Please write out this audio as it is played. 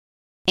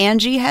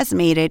Angie has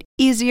made it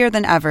easier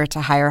than ever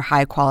to hire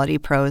high-quality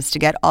pros to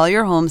get all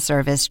your home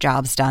service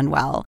jobs done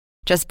well.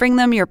 Just bring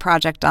them your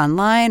project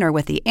online or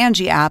with the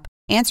Angie app,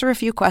 answer a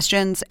few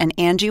questions, and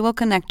Angie will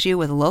connect you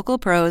with local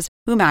pros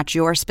who match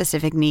your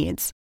specific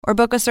needs. Or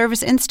book a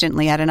service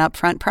instantly at an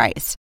upfront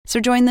price. So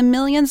join the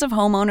millions of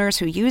homeowners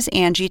who use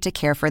Angie to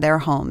care for their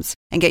homes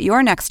and get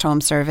your next home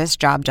service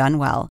job done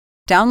well.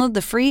 Download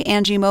the free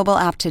Angie mobile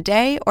app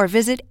today or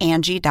visit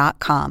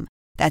Angie.com.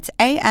 That's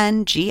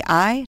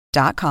ANGI.com.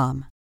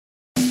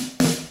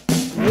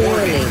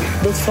 Warning,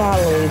 the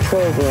following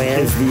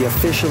program is the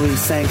officially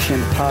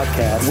sanctioned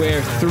podcast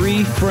where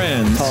three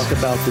friends talk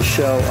about the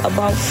show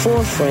about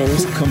four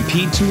friends who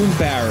compete to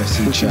embarrass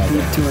each other. The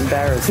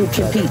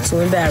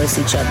official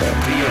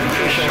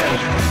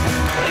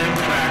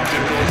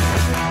Impractical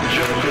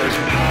Jokers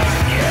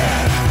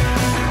podcast.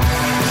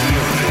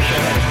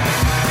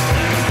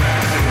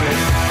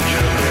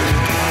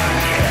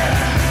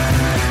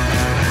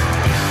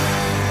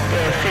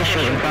 The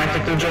official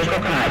Impractical Joker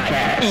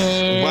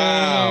podcast.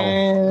 Wow.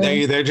 Are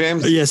you there,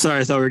 James? Yeah,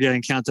 sorry. I thought we were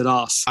getting counted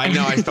off. I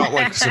know. I felt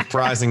like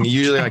surprising.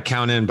 Usually I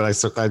count in, but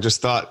I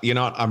just thought, you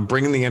know what? I'm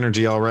bringing the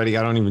energy already.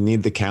 I don't even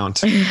need the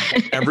count.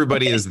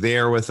 Everybody is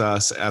there with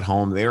us at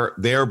home.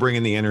 They're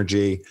bringing the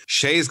energy.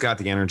 Shay's got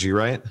the energy,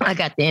 right? I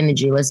got the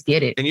energy. Let's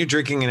get it. And you're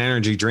drinking an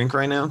energy drink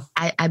right now?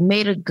 I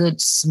made a good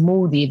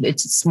smoothie.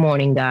 It's this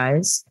morning,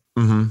 guys.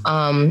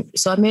 Mm-hmm.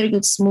 So I made a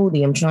good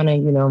smoothie. I'm trying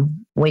to,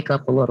 wake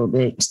up a little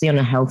bit, stay on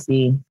a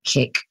healthy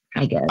kick,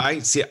 I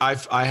guess.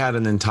 I had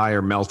an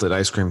entire melted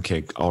ice cream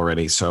cake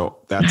already. So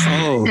that's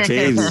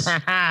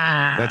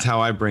that's how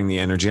I bring the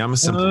energy. I'm a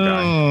simple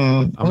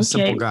guy. A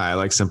simple guy. I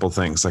like simple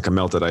things like a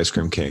melted ice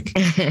cream cake.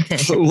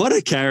 What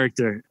a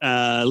character.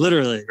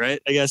 Literally, right?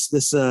 I guess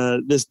this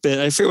bit,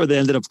 I forget what they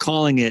ended up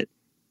calling it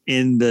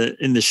in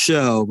the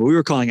show, but we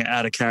were calling it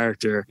out of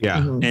character.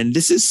 Yeah. Mm-hmm. And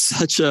this is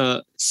such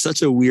a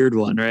weird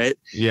one, right?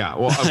 Yeah.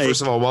 Well,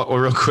 first of all,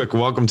 real quick,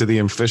 welcome to the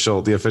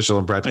official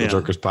Impractical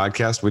Jokers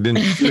podcast. We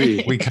didn't,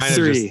 we kind of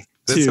just,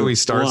 that's how we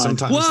start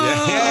sometimes.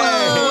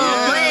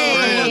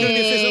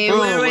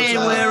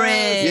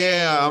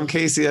 Yeah, I'm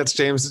Casey. That's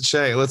James and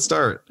Shay. Let's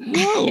start.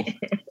 Whoa.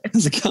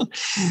 How's it going?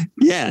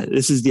 Yeah,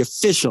 this is the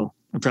official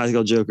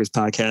Impractical Jokers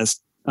podcast.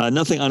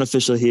 Nothing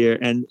unofficial here.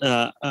 And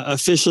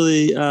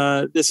officially,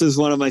 this is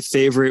one of my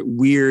favorite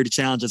weird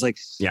challenges. Like,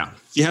 yeah,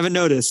 if you haven't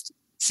noticed,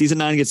 season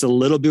 9 gets a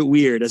little bit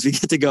weird as we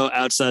get to go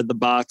outside the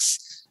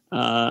box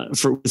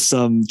for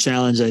some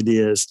challenge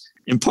ideas.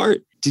 In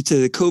part due to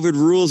the COVID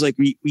rules, like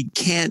we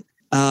can't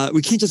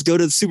just go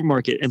to the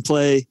supermarket and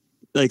play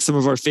like some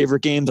of our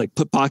favorite games, like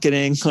put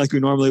pocketing like we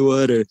normally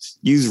would, or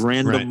use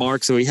random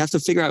marks. So we have to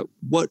figure out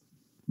what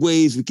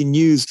ways we can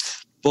use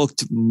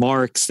booked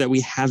marks that we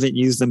haven't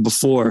used them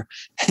before.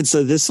 And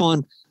so this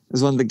one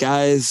is one the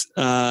guys,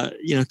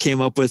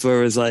 came up with,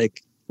 where it was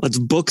like, let's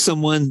book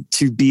someone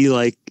to be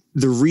like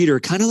the reader.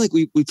 Kind of like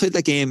we played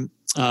that game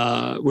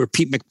where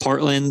Pete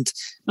McPartland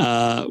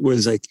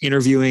was like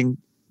interviewing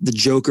the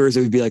jokers.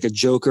 It would be like a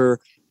joker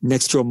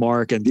next to a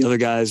mark, and the other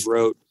guys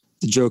wrote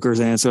the joker's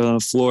answer on the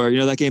floor. You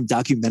know, that game,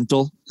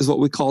 Documental is what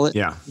we call it.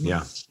 Yeah.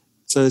 Yeah.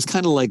 So it's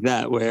kind of like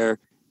that, where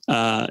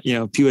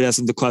Pete would ask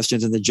them the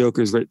questions and the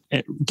jokers would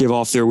give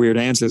off their weird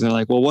answers. And they're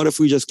like, well, what if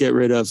we just get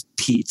rid of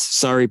Pete?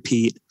 Sorry,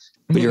 Pete,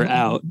 but you're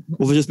out.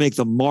 We'll just make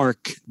the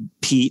mark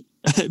Pete,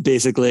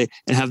 basically,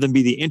 and have them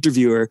be the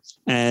interviewer.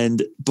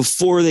 And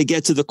before they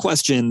get to the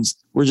questions,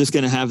 we're just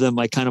going to have them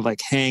like kind of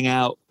like hang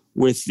out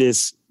with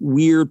this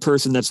weird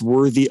person that's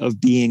worthy of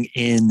being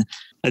in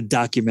a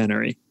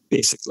documentary,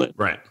 basically.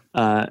 Right.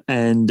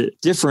 And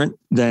different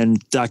than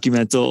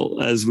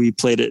Documental as we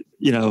played it,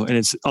 in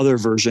its other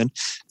version.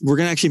 We're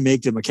going to actually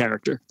make them a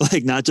character,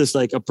 like not just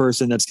like a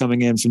person that's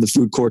coming in from the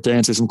food court to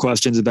answer some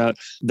questions about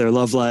their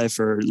love life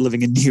or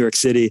living in New York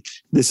City.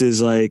 This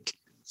is like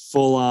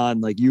full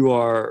on, like you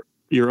are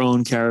your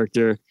own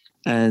character.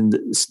 And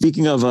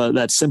speaking of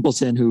that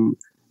simpleton who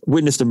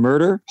witnessed a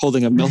murder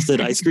holding a melted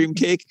ice cream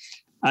cake,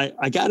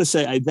 I got to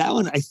say, that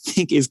one I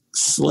think is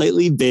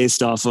slightly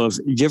based off of,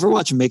 did you ever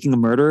watch Making a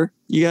Murderer,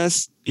 you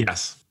guys?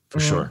 Yes, for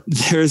sure.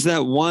 There's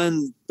that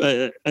one,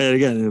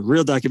 again, a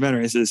real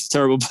documentary. It's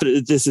terrible,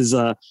 but this is,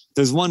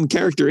 there's one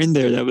character in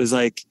there that was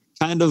like,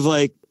 kind of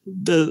like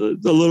a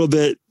little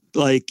bit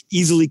like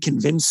easily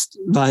convinced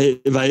by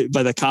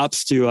the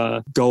cops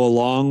to go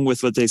along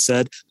with what they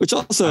said, which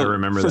also, I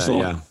remember that,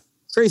 yeah.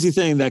 Crazy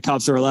thing that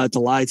cops are allowed to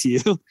lie to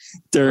you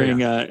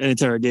during an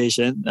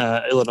interrogation.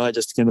 Illinois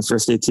just became the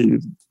first state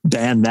to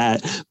ban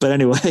that. But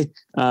anyway,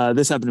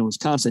 this happened in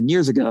Wisconsin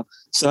years ago.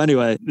 So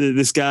anyway,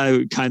 this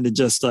guy kind of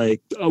just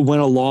like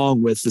went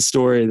along with the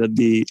story that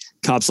the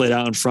cops laid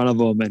out in front of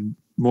him and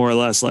more or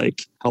less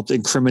like helped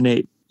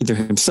incriminate either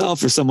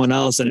himself or someone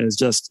else. And it was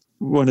just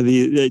one of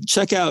the,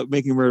 check out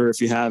Making a Murderer if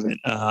you haven't.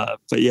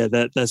 But yeah,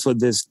 that's what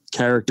this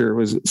character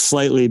was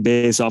slightly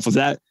based off of,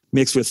 that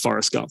mixed with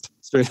Forrest Gump.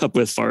 Straight up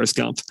with Forrest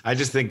Gump. I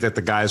just think that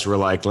the guys were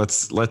like,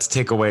 let's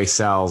take away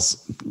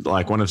Sal's,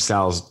 like one of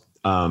Sal's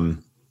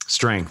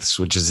strengths,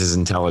 which is his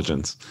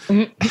intelligence.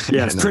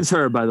 Yes, Prince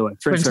Herb, by the way.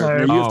 Prince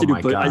Herb. Herb. You have to Oh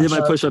my do. I did my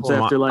gosh. push-ups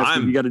Well, after life.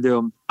 I'm- You got to do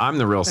them. I'm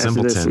the real After this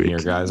simpleton week. here,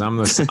 guys. I'm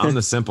the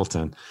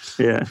simpleton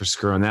Yeah. for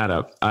screwing that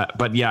up.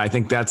 But yeah, I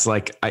think that's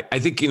like, I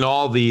think in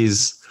all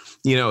these,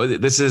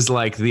 this is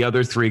like the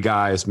other three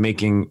guys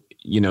making,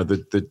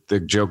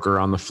 the Joker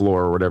on the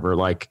floor or whatever,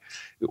 like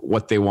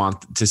what they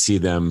want to see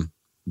them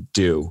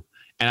do.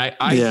 And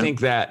I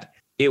think that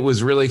it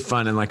was really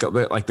fun. And like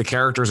the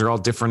characters are all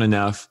different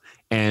enough.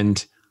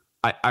 And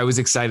I was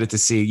excited to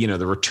see,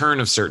 the return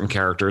of certain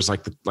characters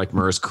like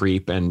Murs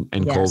Creep and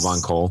Yes. Cole Von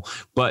Cole.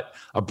 But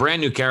a brand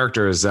new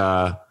character is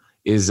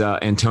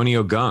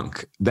Antonio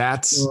Gunk.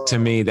 That's to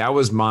me,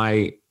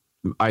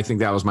 I think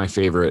that was my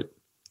favorite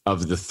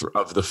of the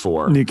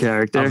four. New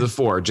character. Of the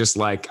four. Just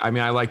like, I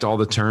liked all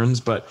the turns,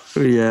 but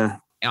Yeah.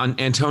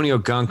 Antonio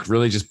Gunk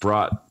really just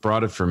brought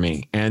it for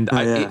me. And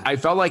yeah. I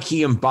felt like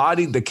he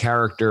embodied the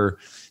character.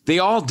 They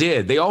all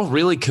did. They all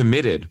really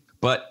committed.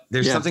 But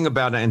there's something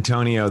about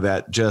Antonio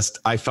that just,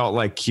 I felt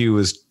like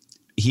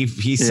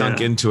he sunk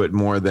into it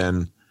more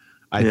than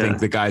I think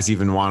the guys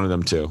even wanted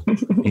him to.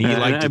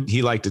 And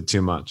he liked it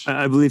too much.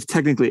 I believe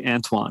technically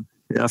Antoine,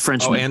 a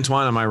Frenchman. Oh,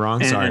 Antoine, am I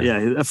wrong? Sorry.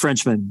 A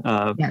Frenchman.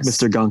 Yes.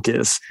 Mr. Gunk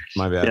is.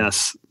 My bad.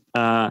 Yes.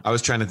 I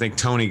was trying to think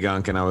Tony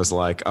Gunk and I was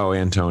like, oh,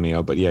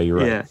 Antonio. But yeah, you're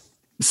right. Yeah.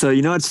 So,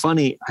 it's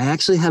funny. I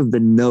actually have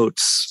the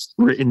notes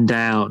written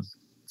down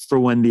for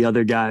when the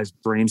other guys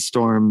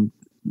brainstorm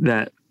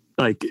that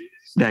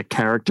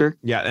character.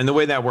 Yeah. And the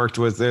way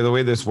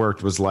this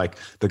worked was like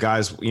the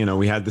guys,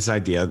 we had this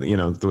idea,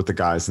 with the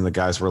guys, and the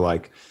guys were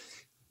like,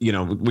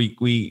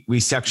 we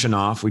section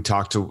off. We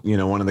talked to,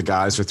 one of the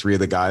guys or three of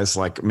the guys,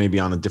 like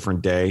maybe on a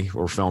different day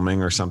or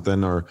filming or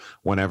something or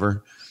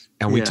whatever.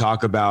 And we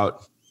talk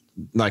about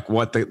like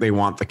what they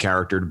want the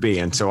character to be.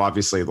 And so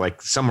obviously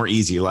like some were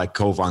easy, like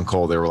Cole Von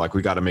Cole, they were like,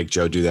 we got to make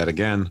Joe do that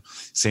again.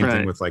 Same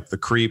thing with like the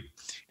Creep.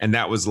 And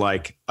that was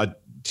like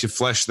to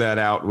flesh that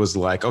out was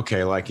like,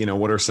 okay, like,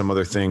 what are some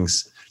other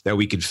things that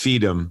we could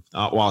feed him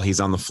while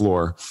he's on the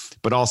floor?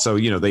 But also,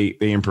 they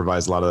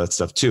improvise a lot of that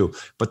stuff too.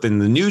 But then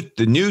the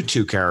new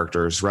two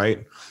characters,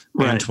 right?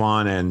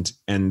 Antoine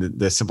and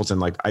the Simpleton,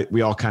 like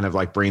we all kind of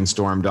like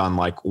brainstormed on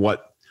like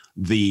what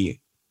the,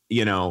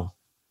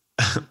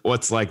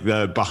 what's like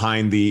the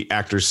behind the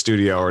actor's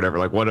studio or whatever,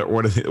 like what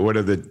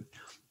are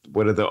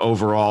the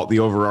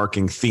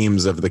overarching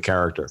themes of the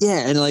character?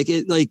 Yeah. And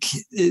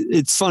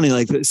it's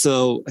funny.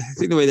 So I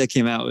think the way that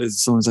came out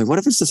is someone's like, what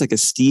if it's just like a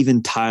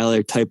Steven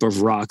Tyler type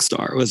of rock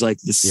star? It was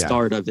like the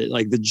start of it,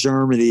 like the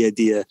germ of the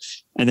idea.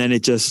 And then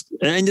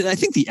and I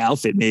think the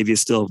outfit maybe is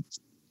still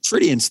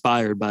pretty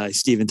inspired by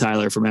Steven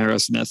Tyler from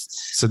Aerosmith.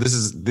 So this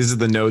is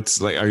the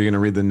notes. Like, are you going to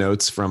read the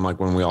notes from like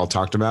when we all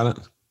talked about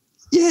it?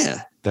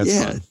 Yeah.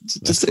 That's fun.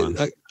 Just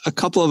a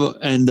couple of,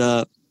 and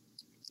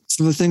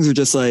some of the things are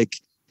just like,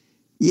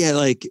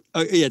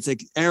 it's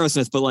like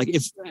Aerosmith, but like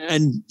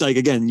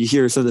again, you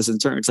hear some of this in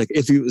turn. It's like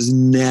if he was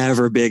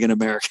never big in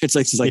America, it's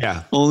like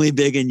only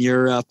big in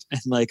Europe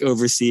and like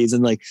overseas,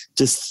 and like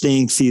just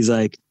thinks he's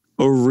like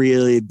a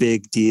really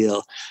big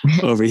deal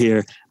over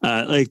here.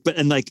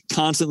 But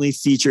constantly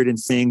featured in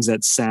things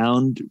that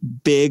sound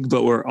big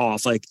but were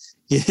off. Like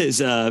his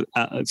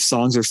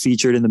songs are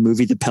featured in the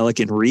movie The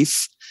Pelican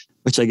Reef,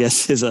 which I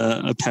guess is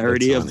a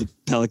parody of the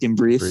Pelican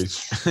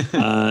Brief.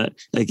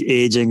 Like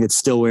aging, it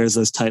still wears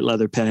those tight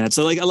leather pants.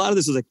 So like a lot of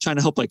this was like trying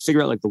to help like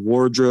figure out like the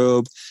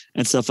wardrobe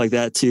and stuff like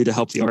that too, to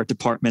help the art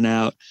department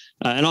out.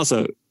 And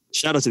also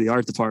shout out to the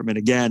art department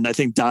again. I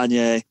think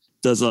Danye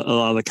does a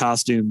lot of the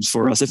costumes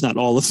for us, if not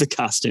all of the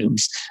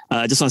costumes.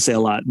 I just want to say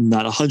a lot,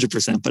 not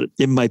 100%, but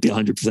it might be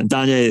 100%.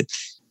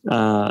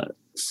 Danye,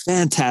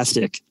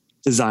 fantastic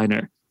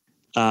designer.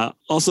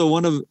 Also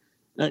one of,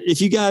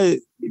 if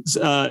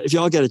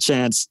y'all get a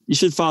chance, you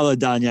should follow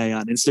Danye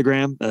on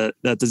Instagram,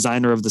 that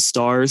designer of the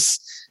stars.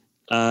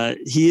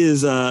 He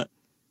is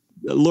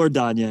Lord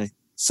Danye,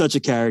 such a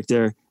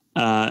character,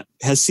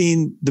 has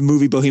seen the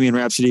movie Bohemian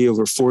Rhapsody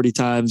over 40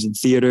 times in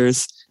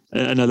theaters.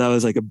 I know that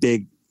was like a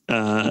big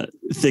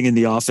thing in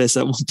the office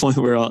at one point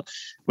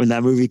when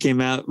that movie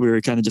came out, we were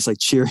kind of just like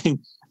cheering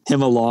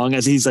him along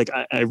as he's like,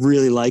 I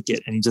really like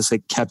it. And he just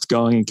like kept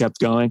going and kept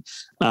going.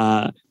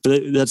 But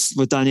that's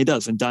what Danye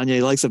does. When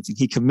Danye likes something,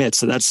 he commits.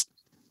 So that's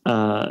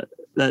a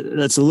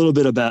little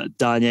bit about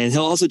Danye. And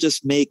he'll also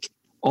just make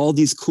all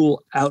these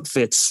cool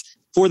outfits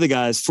for the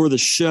guys for the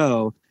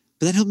show,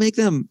 but then he'll make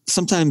them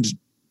sometimes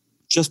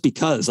just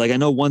because. Like I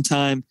know one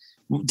time,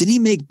 did he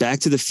make Back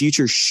to the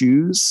Future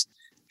shoes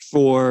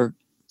for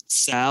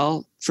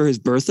Sal for his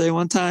birthday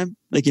one time?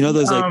 Like,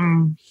 those like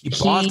he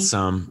bought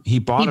some. He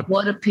bought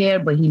a pair,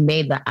 but he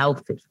made the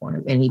outfit for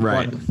him, and he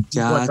bought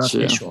the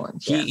official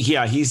ones.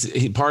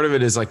 He part of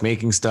it is like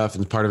making stuff,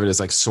 and part of it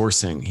is like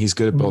sourcing. He's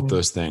good at both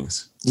those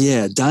things.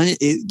 Yeah,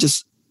 Danye,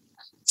 just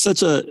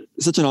such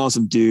an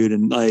awesome dude,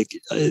 and like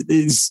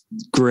he's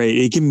great.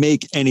 He can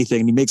make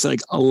anything. He makes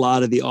like a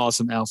lot of the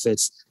awesome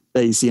outfits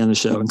that you see on the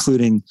show,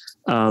 including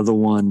the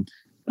one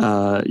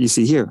you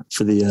see here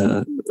for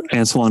the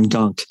Antoine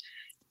Gunk.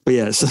 But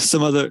yeah, so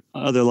some other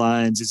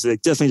lines is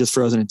like definitely just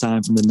frozen in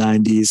time from the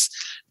 90s.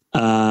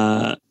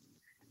 like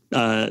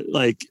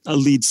a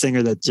lead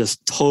singer that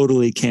just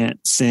totally can't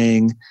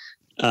sing.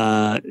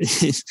 Right.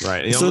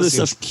 It almost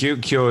seems,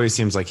 Q always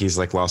seems like he's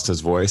like lost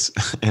his voice.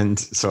 And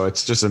so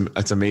it's just,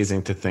 it's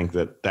amazing to think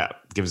that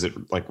gives it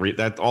like,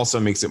 that also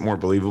makes it more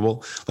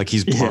believable. Like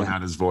he's blown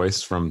out his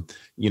voice from,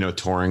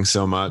 touring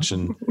so much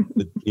and,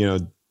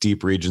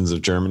 deep regions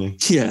of Germany.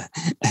 Yeah.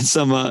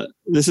 And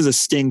this is a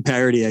Sting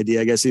parody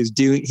idea. I guess he's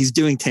doing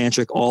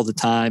Tantric all the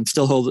time,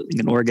 still holding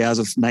an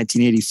orgasm from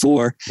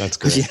 1984. That's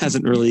great. Which he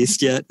hasn't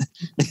released yet.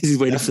 He's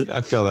waiting for,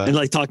 I feel that. And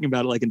like talking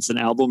about it like it's an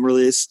album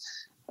release.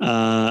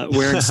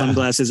 Wearing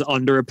sunglasses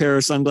under a pair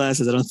of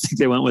sunglasses. I don't think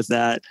they went with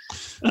that.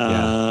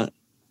 Like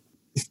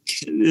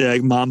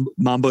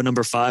Mambo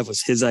number 5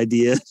 was his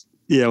idea.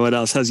 Yeah. What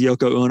else? Has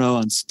Yoko Ono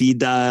on speed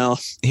dial?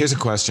 Here's a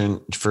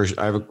question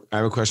I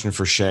have a question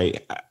for Shay.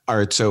 All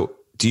right. So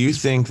do you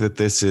think that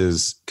this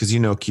is, because you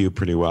know Q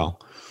pretty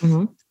well,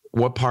 Mm-hmm.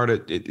 what part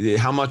of it,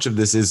 how much of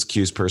this is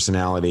Q's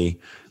personality?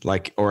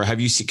 Like, or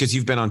have you seen, because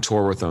you've been on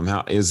tour with him.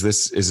 How is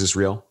this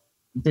real?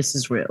 This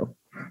is real.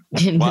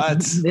 What?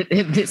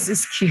 This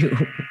is Q.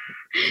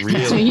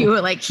 Really? So you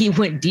were like, he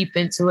went deep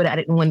into it. I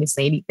didn't want to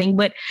say anything,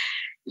 but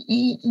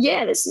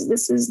yeah, this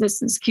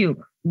is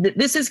Q.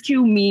 This is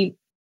Q. Me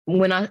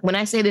when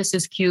I say this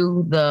is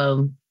Q,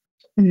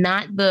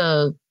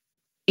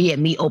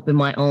 me open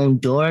my own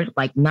door,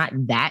 like not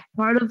that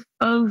part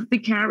of the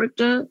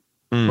character,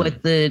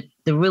 but the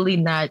really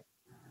not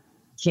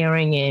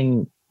caring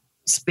and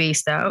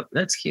spaced out.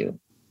 That's Q.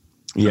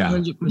 Yeah,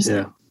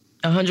 100%.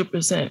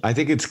 100%. I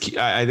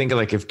think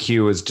like if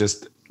Q is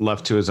just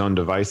left to his own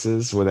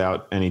devices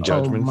without any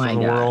judgment from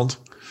the world,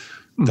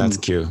 that's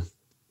Q.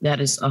 That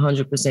is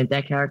 100%.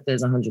 That character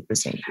is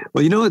 100% Q.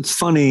 Well, what's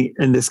funny,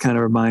 and this kind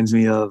of reminds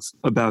me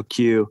about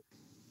Q,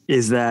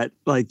 is that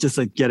like just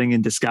like getting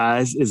in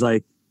disguise is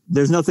like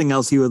there's nothing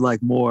else he would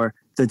like more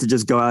than to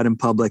just go out in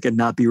public and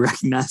not be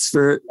recognized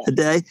for a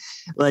day.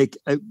 Like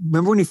I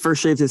remember when he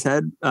first shaved his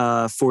head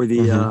for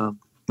the.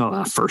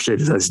 First shaved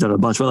his head. He's done a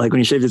bunch, but like when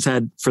he shaved his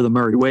head for the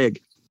Murray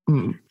wig,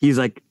 he's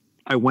like,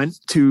 I went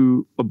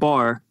to a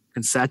bar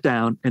and sat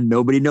down and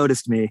nobody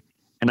noticed me.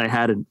 And I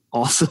had an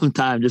awesome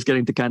time just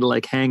getting to kind of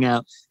like hang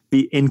out,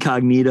 be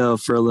incognito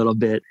for a little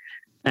bit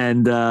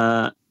and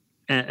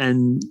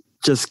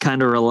just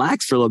kind of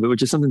relax for a little bit,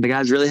 which is something the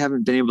guys really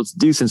haven't been able to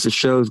do since the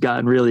show's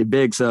gotten really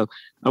big. So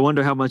I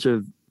wonder how much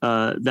of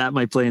that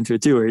might play into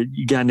it too, where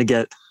you kind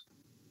of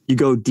you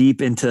go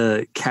deep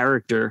into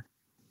character.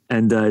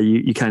 And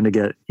you kind of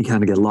get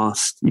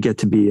lost. You get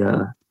to be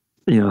a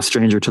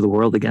stranger to the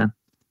world again.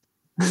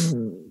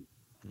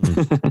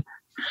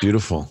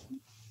 Beautiful.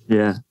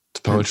 Yeah, it's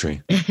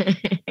poetry.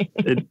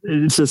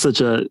 It's just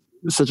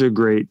such a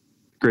great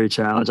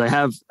challenge. I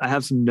have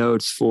some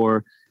notes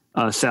for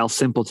Sal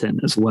Simpleton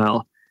as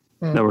well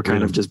that were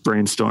kind of just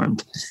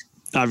brainstormed.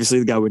 Obviously,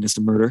 the guy witnessed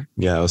a murder.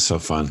 Yeah, it was so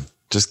fun.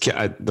 Just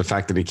the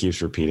fact that he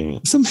keeps repeating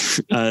it.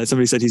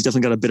 Somebody said he's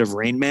definitely got a bit of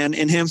Rain Man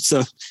in him.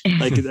 So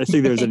like, I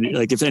think there's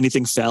like, if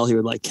anything fell, he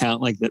would like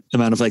count like the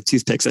amount of like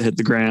toothpicks that hit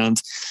the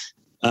ground.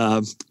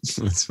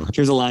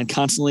 Here's a line: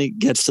 constantly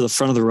gets to the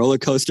front of the roller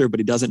coaster, but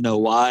he doesn't know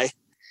why.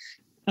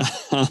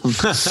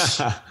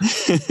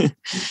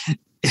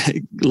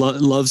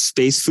 Loves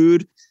space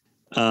food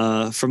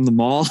from the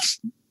mall.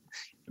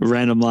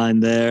 Random line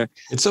there.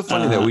 It's so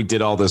funny that we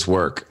did all this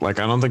work. Like,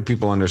 I don't think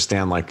people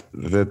understand like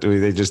that.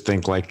 They just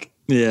think like,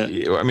 yeah,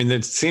 I mean,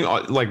 it seems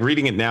like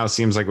reading it now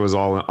seems like it was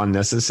all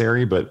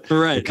unnecessary, but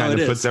it kind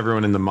of puts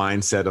everyone in the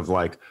mindset of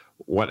like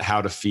how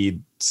to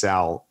feed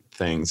Sal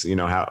things,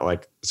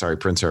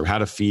 Prince Herb, how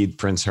to feed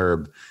Prince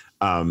Herb.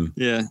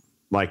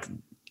 Like,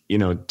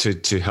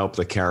 to help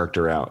the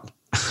character out.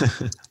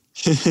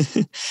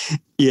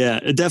 Yeah,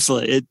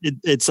 definitely.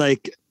 It's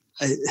like,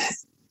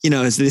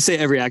 as they say,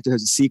 every actor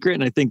has a secret.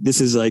 And I think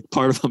this is like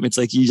part of them. It's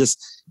like you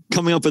just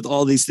coming up with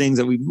all these things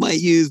that we might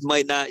use,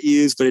 might not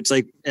use, but it's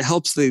like, it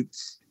helps the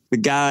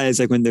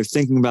guys, like when they're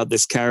thinking about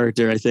this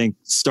character, I think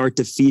start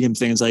to feed him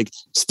things like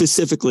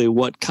specifically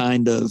what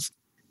kind of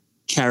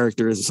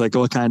character is it? Like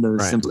what kind of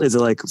simple, is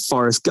it like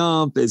Forrest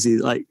Gump? Is he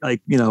like,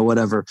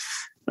 whatever,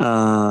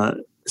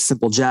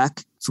 Simple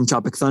Jack from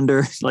Tropic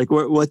Thunder? Like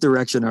what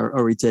direction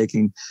are we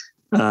taking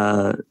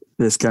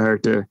this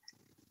character?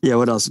 Yeah.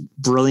 What else?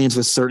 Brilliance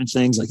with certain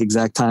things like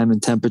exact time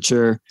and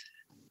temperature.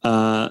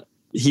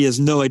 He has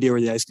no idea where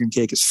the ice cream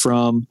cake is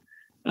from.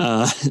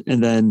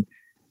 And then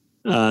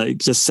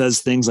just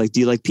says things like,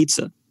 do you like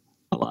pizza?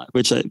 A lot,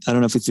 which I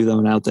don't know if we threw that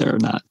one out there or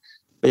not.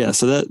 But yeah,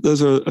 so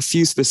those are a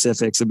few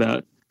specifics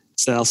about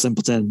Sal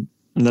Simpleton.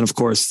 And then of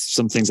course,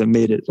 some things that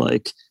made it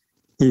like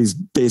he's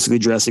basically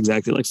dressed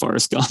exactly like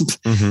Forrest Gump.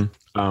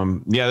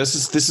 Mm-hmm. Yeah, this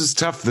is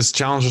tough. This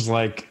challenge is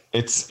like,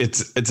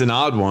 it's an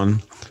odd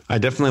one. I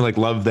definitely like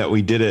love that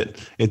we did it.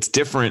 It's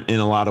different in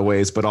a lot of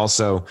ways, but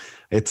also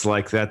it's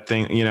like that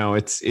thing,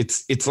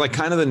 it's like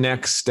kind of the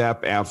next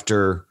step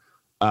after,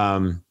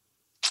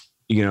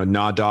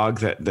 Nah Dog,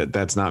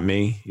 that's not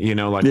me,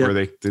 where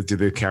they do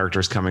the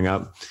characters coming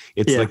up.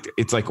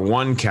 It's like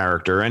one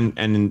character. And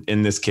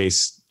in this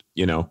case,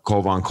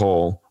 Cole Von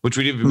Cole, which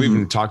we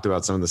even talked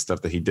about some of the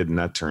stuff that he did in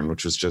that turn,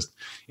 which was just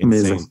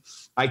insane. Amazing.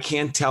 I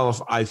can't tell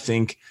if I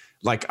think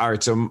like, all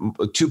right, so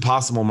 2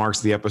 possible marks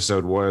of the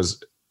episode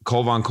was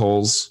Cole Von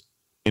Cole's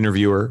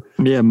interviewer.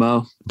 Yeah,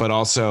 Mo. But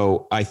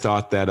also I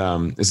thought that,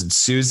 is it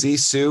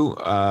Sue?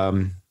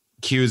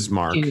 Q's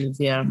mark.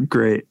 Yeah.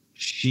 Great.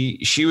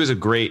 She was a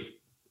great,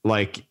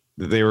 like,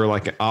 they were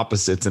like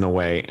opposites in a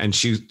way. And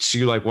she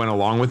like went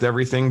along with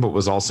everything, but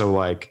was also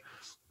like,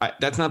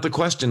 that's not the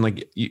question.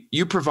 Like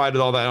you provided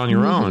all that on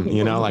your own,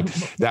 like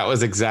that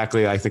was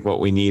exactly, I think, what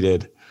we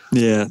needed.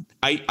 Yeah.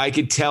 I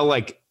could tell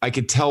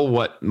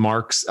what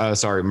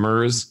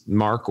Murr's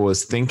Mark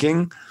was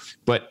thinking,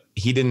 but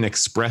he didn't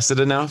express it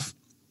enough.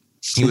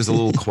 He was a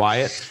little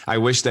quiet. I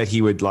wish that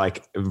he would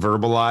like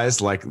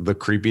verbalize like the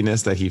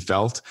creepiness that he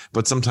felt,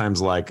 but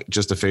sometimes like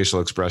just a facial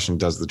expression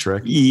does the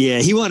trick. Yeah.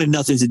 He wanted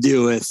nothing to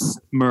do with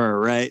Murr,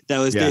 right? That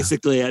was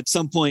basically at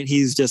some point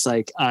he's just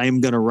like,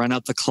 I'm going to run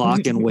out the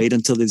clock and wait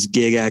until this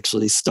gig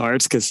actually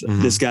starts because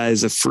this guy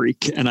is a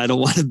freak and I don't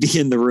want to be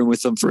in the room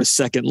with him for a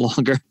second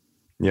longer.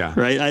 Yeah.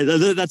 Right.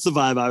 That's the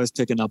vibe I was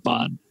picking up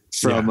on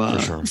from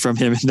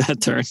him in that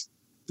turn.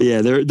 But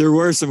yeah, there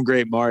were some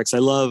great marks. I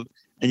love,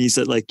 and you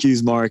said like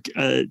Q's mark,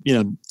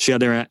 she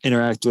had to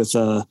interact with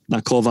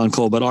not Cole Von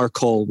Cole, but our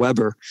Cole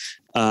Weber,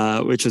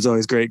 which was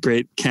always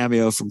great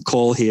cameo from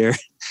Cole here.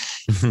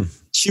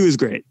 She was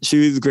great.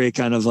 She was great,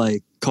 kind of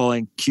like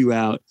calling Q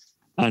out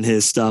on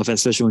his stuff,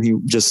 especially when he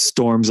just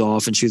storms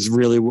off and she was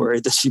really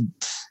worried that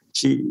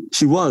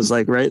she was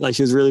like, right. Like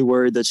she was really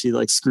worried that she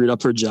like screwed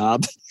up her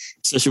job,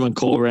 especially when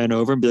Cole ran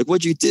over and be like,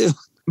 what'd you do?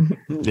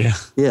 Yeah.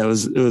 Yeah. It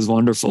was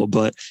wonderful.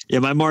 But yeah,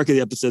 my mark of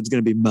the episode is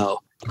going to be Mo.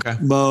 Okay.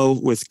 Mo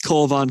with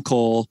Cole Von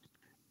Cole.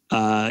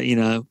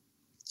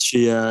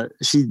 She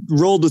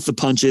rolled with the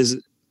punches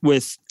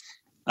with,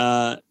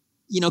 Cole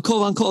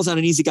Von Cole's not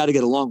an easy guy to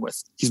get along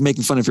with. He's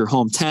making fun of your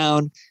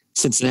hometown,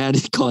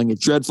 Cincinnati, calling it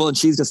dreadful. And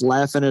she's just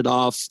laughing it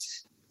off,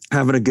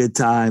 having a good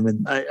time.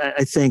 And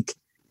I think,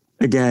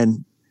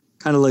 again,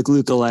 kind of like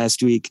Luca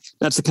last week,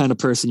 that's the kind of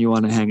person you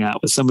want to hang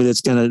out with. Somebody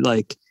that's going to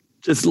like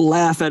just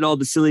laugh at all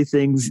the silly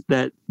things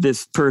that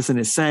this person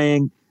is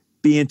saying,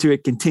 be into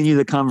it, continue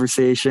the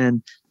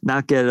conversation,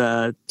 not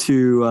get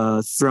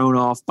too thrown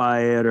off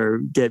by it or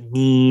get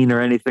mean or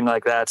anything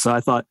like that. So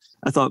I thought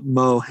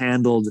Mo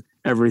handled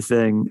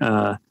everything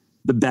the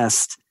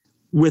best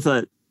with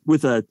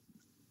a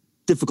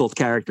difficult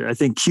character. I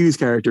think Q's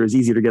character is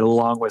easier to get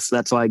along with, so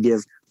that's why I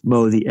give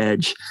Mo the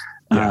edge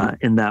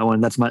in that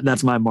one. That's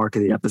my mark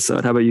of the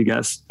episode. How about you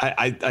guys?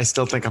 I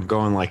still think I'm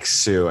going like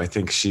Sue. I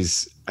think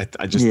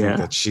I just think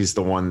that she's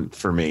the one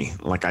for me.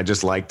 Like I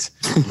just liked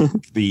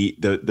the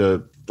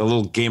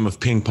little game of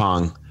ping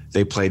pong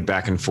they played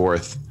back and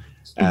forth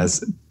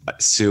as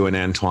Sue and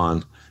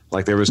Antoine.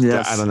 Like there was,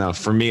 I don't know,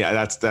 for me,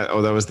 that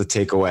was the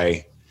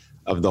takeaway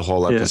of the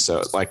whole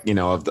episode. Like,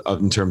 of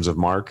in terms of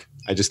Mark,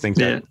 I just think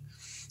that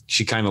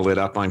she kind of lit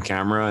up on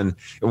camera. And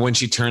when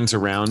she turns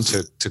around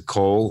to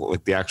Cole,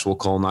 like the actual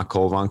Cole, not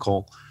Cole Von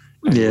Cole,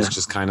 it was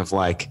just kind of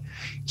like,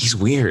 he's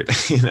weird,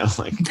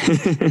 like,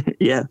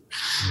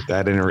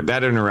 that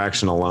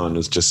interaction alone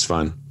was just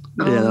fun.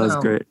 That was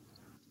great.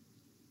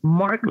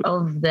 Mark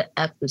of the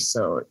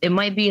episode. It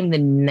might be in the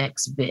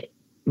next bit.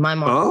 My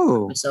mark of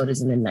the episode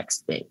is in the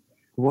next bit.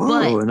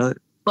 Whoa.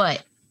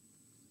 But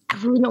I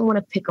really don't want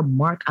to pick a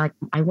mark. I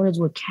want to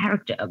do a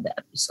character of the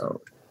episode.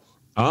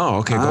 Oh,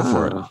 okay. Go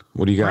for it.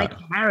 What do you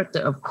got? My character,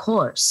 of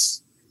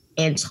course,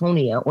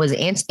 Antonio. Was it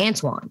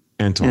Antoine?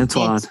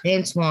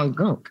 Antoine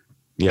Gunk.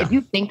 Yeah. If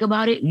you think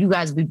about it, you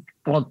guys be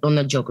on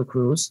the Joker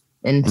cruise,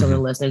 and some of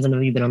the listeners know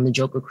you've been on the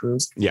Joker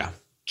cruise. Yeah.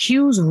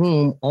 Q's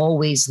room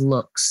always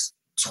looks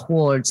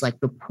towards like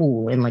the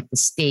pool and like the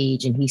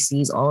stage, and he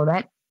sees all of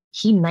that.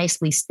 He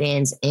nicely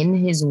stands in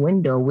his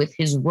window with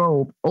his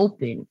robe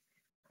open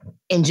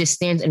and just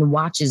stands and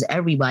watches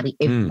everybody.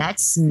 If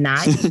that's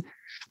not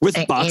with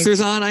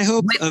boxers on, I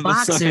hope with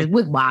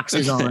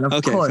boxers on,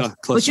 of course.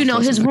 But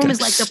his room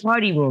is like the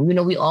party room.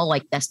 We all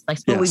like that's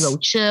where we go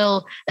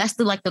chill. That's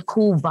the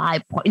cool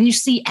vibe part. And you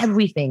see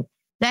everything.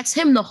 That's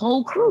him the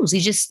whole cruise.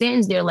 He just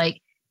stands there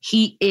like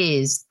he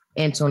is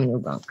Antonio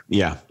Gunk.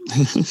 Yeah.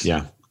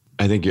 Yeah.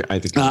 I think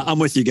I'm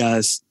with you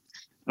guys.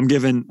 I'm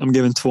giving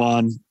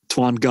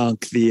Twan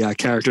Gunk the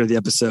character of the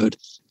episode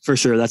for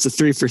sure. That's a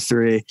 3 for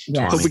 3.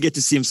 Yeah. Hope we get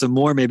to see him some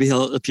more. Maybe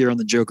he'll appear on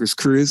the Joker's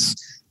cruise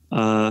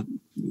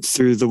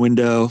through the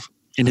window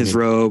in his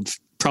robe,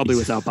 probably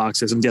without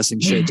boxers. I'm guessing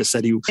Shay just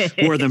said he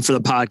wore them for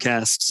the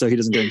podcast so he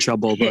doesn't get in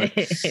trouble, but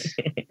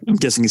I'm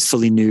guessing he's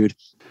fully nude.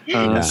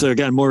 So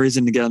again, more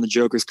reason to get on the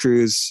Joker's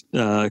cruise.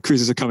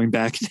 Cruises are coming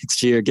back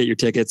next year. Get your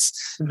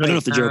tickets. I don't know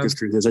if the Joker's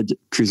cruise is.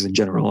 Cruises in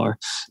general are.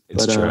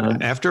 It's true.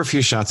 After a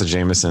few shots of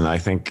Jameson, I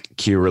think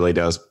Q really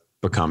does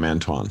become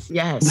Antoine.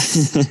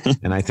 Yes.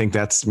 And I think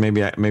that's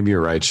maybe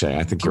you're right, Shay.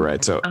 I think you're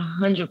right. So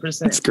 100%.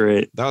 That's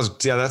great.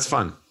 That's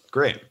fun.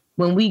 Great.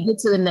 When we get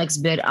to the next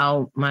bit,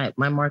 my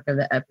mark of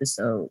the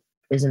episode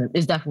is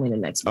definitely the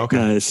next bit. Okay.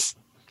 Nice.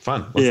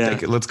 Fun. Let's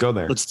take it. Let's go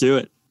there. Let's do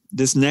it.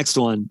 This next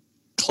one,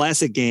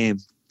 classic game,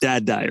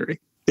 Dad Diary.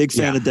 Big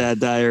fan of Dad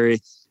Diary.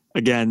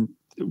 again,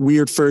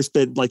 weird first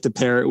bit, like to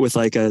pair it with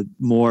like a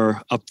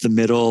more up the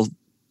middle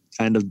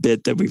kind of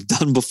bit that we've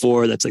done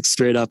before. That's like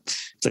straight up.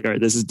 It's like, all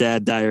right, this is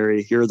dad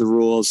diary. Here are the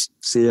rules.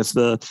 See if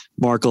the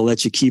Mark will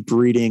let you keep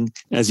reading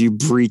as you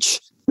breach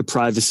the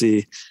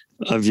privacy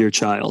of your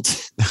child.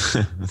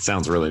 That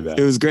sounds really bad.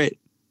 It was great.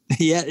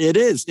 Yeah, it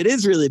is. It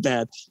is really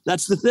bad.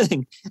 That's the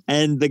thing.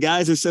 And the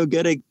guys are so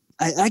good at,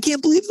 I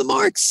can't believe the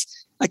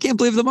Marks. I can't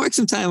believe the Marks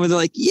sometimes where they're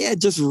like, yeah,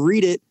 just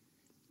read it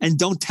and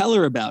don't tell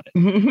her about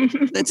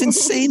it. That's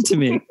insane to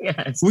me.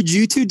 Yes. Would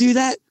you two do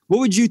that? What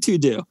would you two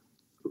do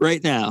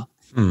right now?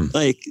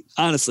 Like,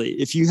 honestly,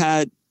 if you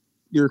had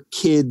your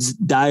kid's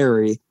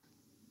diary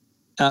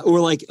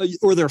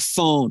or their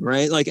phone,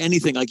 right? Like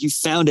anything, like you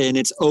found it and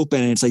it's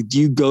open and it's like, do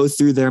you go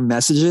through their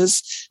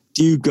messages?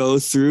 Do you go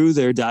through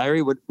their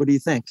diary? What do you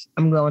think?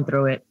 I'm going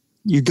through it.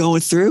 You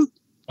going through?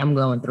 I'm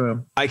going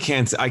through. I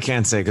can't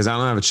say because I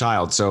don't have a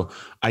child. So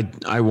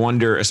I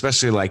wonder,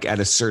 especially like at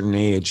a certain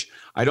age,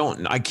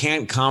 I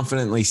can't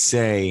confidently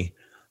say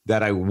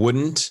that I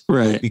wouldn't,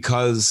 right?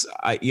 Because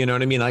you know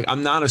what I mean? Like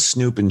I'm not a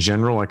snoop in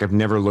general. Like I've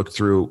never looked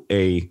through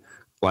a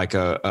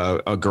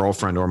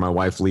girlfriend or my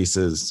wife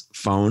Lisa's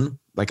phone.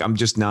 Like I'm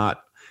just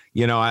not,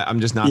 I'm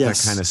just not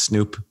that kind of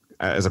snoop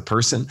as a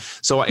person.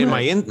 So in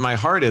my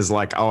heart is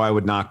like, oh, I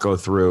would not go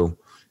through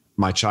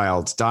my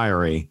child's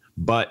diary,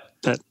 but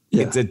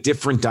it's a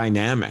different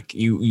dynamic.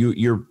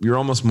 You're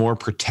almost more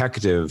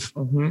protective,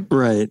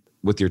 right,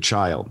 with your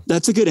child.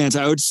 That's a good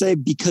answer. I would say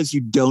because you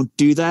don't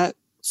do that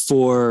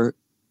for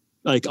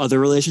like other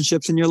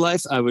relationships in your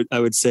life, I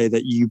would say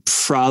that you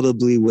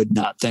probably would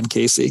not then,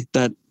 Casey.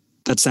 That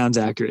sounds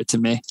accurate to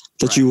me,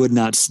 that you would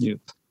not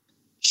snoop.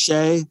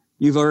 Shay,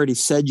 you've already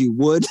said you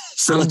would.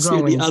 So let's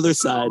hear the other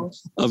side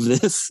of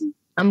this.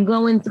 I'm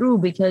going through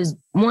because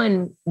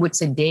one, with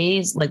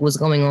today's, like what's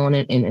going on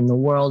in the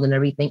world and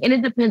everything. And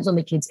it depends on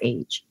the kid's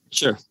age.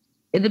 Sure.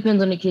 It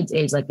depends on the kid's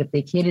age. Like if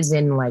the kid is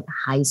in like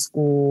high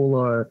school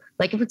or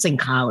like if it's in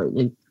college,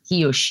 if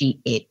he or she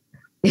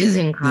is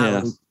in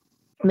college,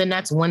 then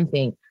that's one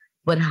thing.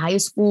 But high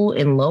school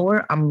and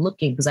lower, I'm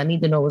looking because I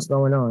need to know what's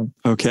going on.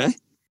 Okay.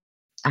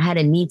 I had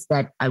a niece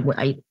that I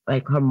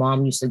like her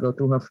mom used to go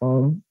through her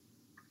phone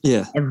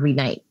every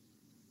night.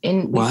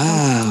 And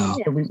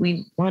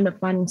we wound up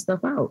finding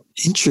stuff out.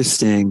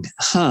 Interesting.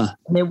 Huh.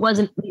 And it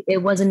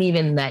wasn't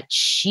even that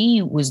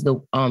she was the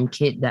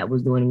kid that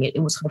was doing it. It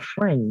was her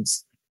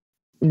friends.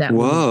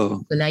 So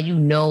now you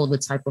know the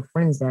type of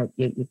friends that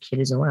your kid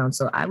is around.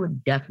 So I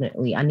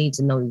need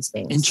to know these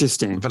things.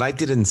 Interesting. But I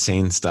did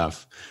insane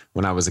stuff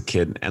when I was a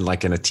kid and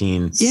like in a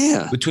teen.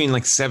 Yeah. Between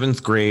like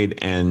 7th grade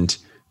and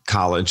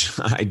college,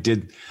 I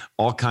did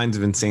all kinds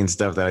of insane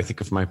stuff that I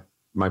think if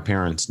my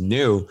parents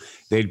knew,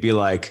 they'd be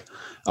like,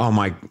 oh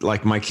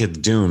my kid's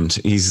doomed.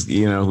 He's,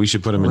 we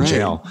should put him in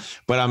jail.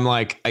 But I'm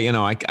like,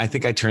 I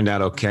think I turned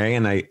out okay.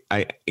 And I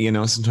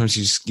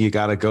sometimes you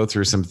got to go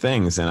through some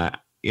things. And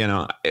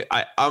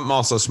I'm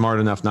also smart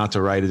enough not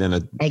to write it in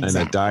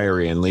a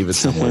diary and leave it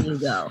somewhere. There you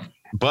go.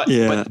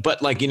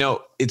 But like,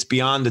 it's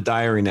beyond the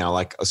diary now.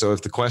 Like, so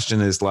if the question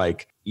is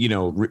like,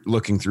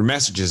 looking through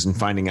messages and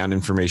finding out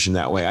information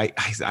that way,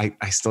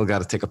 I still got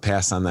to take a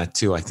pass on that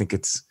too. I think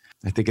it's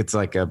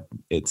like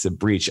it's a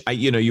breach.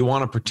 You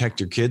want to protect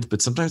your kids,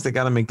 but sometimes they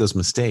got to make those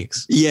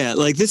mistakes. Yeah.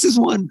 Like this is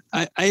one,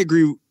 I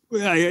agree.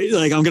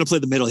 I'm going to play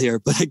the middle here,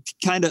 but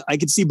I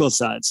could see both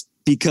sides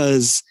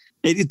because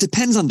it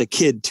depends on the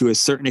kid to a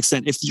certain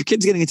extent. If your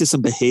kid's getting into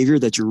some behavior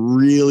that you're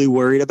really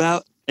worried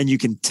about and you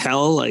can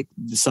tell like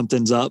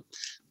something's up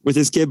with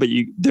this kid, but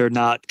they're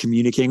not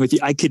communicating with you,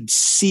 I could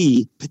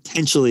see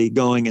potentially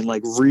going and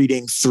like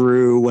reading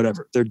through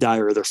whatever, their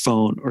diary or their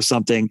phone or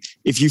something.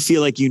 If you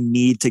feel like you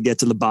need to get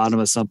to the bottom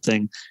of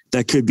something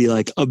that could be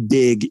like a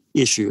big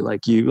issue,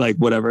 like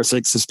whatever, it's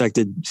like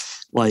suspected,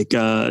 like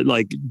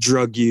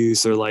drug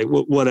use or like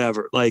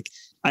whatever, like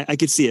I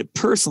could see it.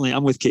 Personally,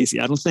 I'm with Casey.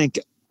 I don't think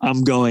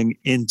I'm going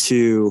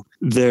into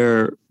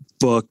their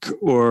book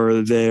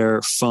or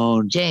their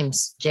phone.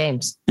 James.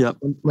 Yep.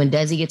 When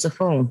Desi gets a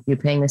phone, you're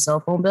paying the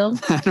cell phone bill?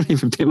 I don't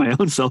even pay my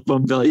own cell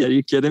phone bill yet. Are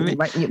you kidding me?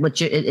 But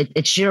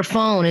it's your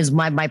phone is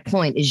my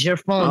point. It's your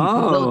phone.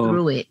 You go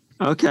through it.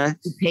 Okay.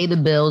 You pay the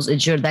bills.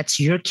 That's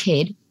your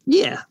kid.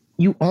 Yeah.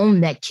 You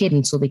own that kid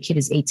until the kid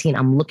is 18.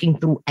 I'm looking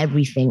through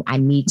everything. I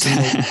need to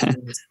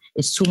know.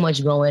 It's too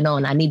much going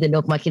on. I need to know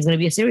if my kid's going to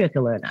be a serial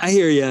killer or not. I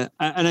hear you.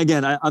 And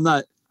again, I'm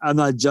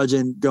not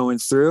judging going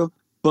through.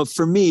 But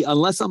for me,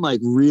 unless I'm like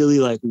really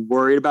like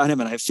worried about him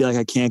and I feel like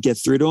I can't get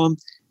through to him,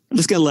 I'm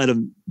just going to let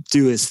him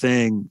do his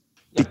thing.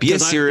 Be a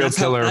serial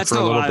killer for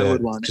a little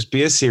bit. Just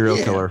be a serial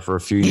killer for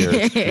a few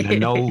years,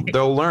 and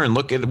they'll learn.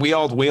 Look at we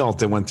all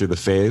went through the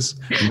phase.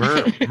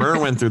 Murr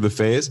went through the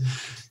phase.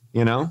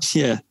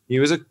 Yeah. He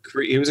was a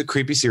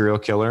creepy serial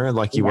killer.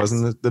 Like he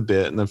wasn't the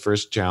bit in the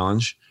first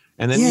challenge,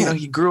 and then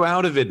he grew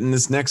out of it in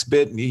this next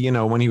bit.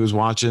 When he was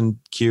watching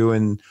Q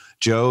and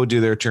Joe do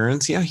their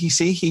turns, he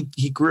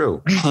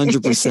grew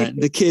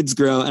 100%. The kids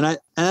grow, and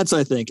that's what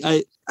I think.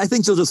 I I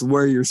think you'll just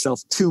worry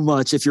yourself too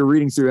much if you're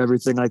reading through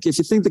everything. Like if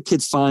you think the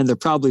kid's fine, they're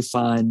probably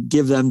fine.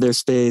 Give them their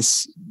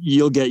space.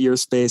 You'll get your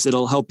space.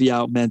 It'll help you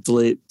out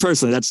mentally.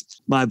 Personally,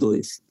 that's my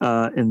belief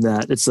in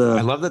that.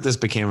 I love that this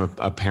became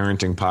a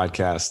parenting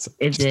podcast.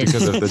 It did.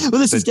 Because of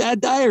this is Dad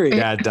Diary.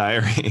 Dad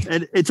Diary.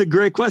 And it's a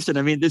great question.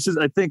 I mean, this is,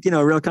 I think,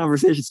 a real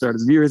conversation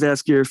starters. Viewers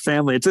ask your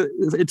family.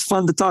 It's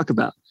fun to talk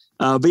about.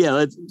 But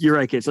yeah, you're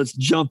right, Case. Let's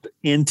jump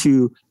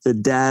into the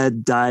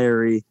Dad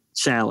Diary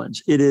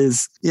challenge. It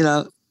is,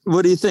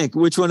 what do you think?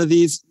 Which one of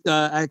these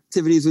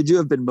activities would you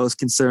have been most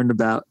concerned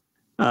about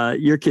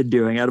your kid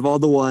doing out of all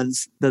the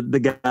ones that the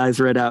guys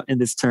read out in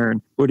this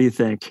turn? What do you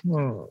think?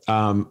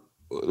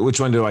 Which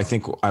one do I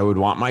think I would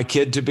want my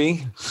kid to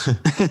be?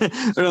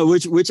 No,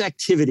 which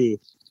activity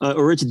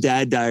or which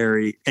Dad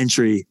Diary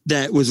entry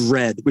that was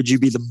read would you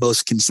be the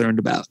most concerned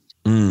about?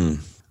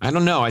 I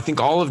don't know. I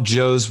think all of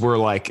Joe's were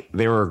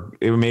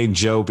it made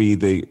Joe be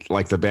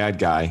the bad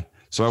guy.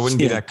 So I wouldn't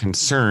be that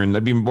concerned.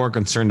 I'd be more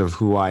concerned of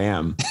who I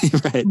am.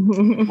 Right.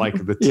 Like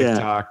the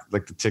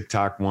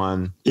TikTok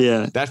one.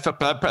 Yeah. That's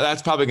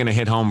probably going to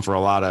hit home for a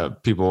lot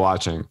of people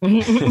watching.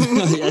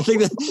 I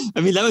think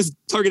that was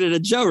targeted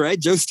at Joe, right?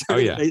 Joe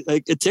started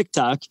like a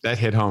TikTok. That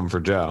hit home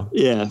for Joe.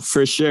 Yeah,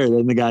 for sure.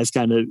 Then the guys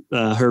kind of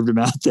herbed him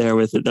out there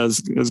with it.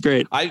 It was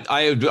great.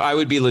 I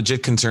would be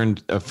legit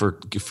concerned for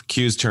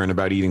Q's turn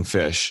about eating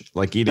fish.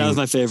 That was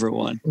my favorite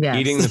one. Yes.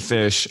 Eating the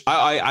fish.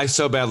 I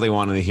so badly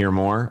wanted to hear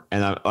more.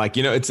 And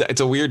it's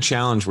a weird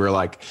challenge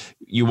where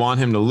you want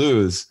him to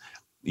lose,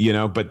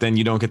 but then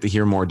you don't get to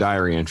hear more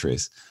diary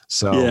entries.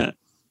 So, yeah.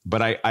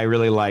 But I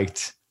really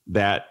liked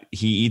that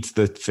he eats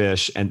the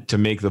fish and to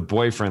make the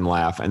boyfriend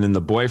laugh, and then the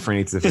boyfriend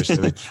eats the fish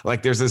to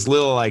make, there's this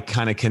little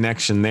kind of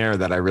connection there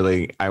that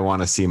I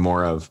want to see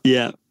more of.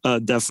 Yeah,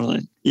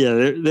 definitely.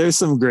 Yeah, there's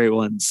some great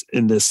ones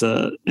in this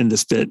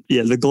bit.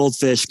 Yeah, the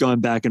goldfish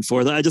going back and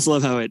forth. I just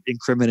love how it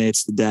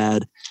incriminates the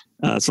dad.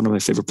 It's one of my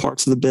favorite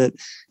parts of the bit.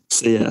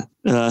 So yeah,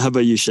 how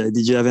about you, Shay?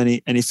 Did you have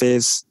any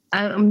faves?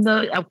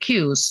 The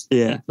Q's.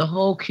 Yeah, the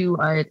whole Q.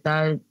 I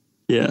thought.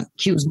 Yeah,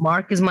 Q's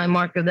mark is my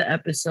mark of the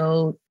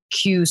episode.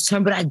 Q's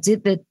turn, but I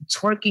did the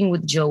twerking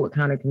with Joe. It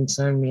kind of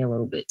concerned me a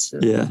little bit too.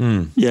 Yeah,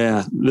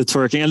 yeah, the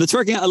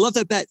twerking. I love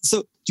that bet.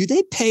 So, do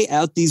they pay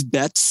out these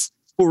bets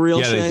for real?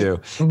 Yeah, Shay? They do.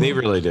 Mm-hmm. They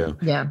really do.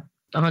 Yeah,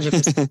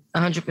 100%.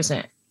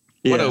 100%.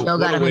 Yeah. What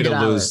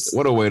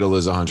a way to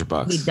lose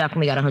 $100. He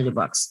definitely got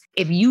 $100.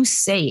 If you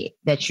say it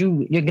that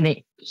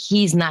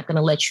he's not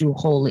gonna let you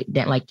hold it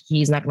down.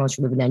 He's not gonna let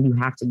you live it down. You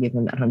have to give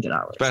him that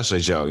 $100.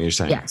 Especially Joe, you're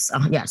saying? Yes,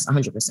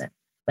 100%.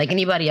 Like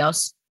anybody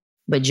else,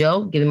 but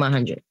Joe, give him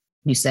 $100.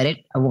 You said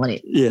it. I want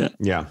it. Yeah,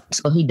 yeah.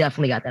 So he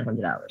definitely got that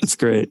 $100. That's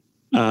great.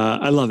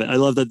 I love it. I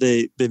love that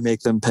they make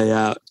them pay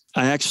out.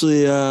 I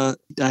actually I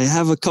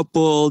have a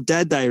couple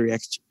Dad Diary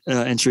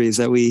entries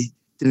that we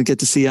didn't get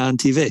to see on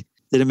TV.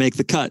 Didn't make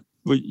the cut.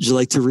 Would you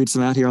like to read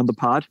some out here on the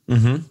pod?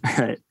 Mm-hmm.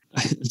 All right.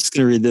 I'm just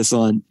going to read this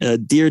one.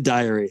 Dear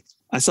Diary,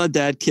 I saw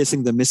Dad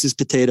kissing the Mrs.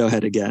 Potato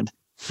Head again.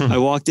 I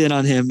walked in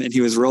on him and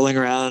he was rolling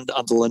around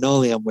on the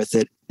linoleum with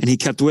it. And he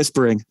kept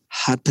whispering,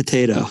 hot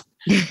potato.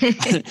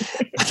 I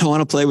don't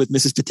want to play with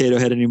Mrs. Potato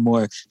Head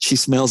anymore. She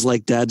smells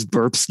like Dad's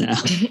burps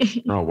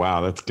now. Oh,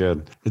 wow. That's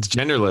good. It's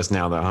genderless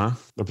now, though, huh?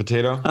 The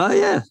potato? Oh,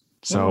 yeah.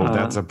 So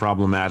that's a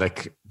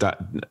problematic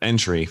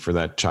entry for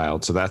that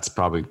child. So that's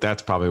probably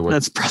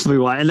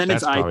why. And then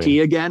it's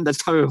IP again.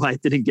 That's probably why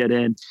it didn't get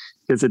in,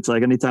 because it's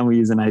anytime we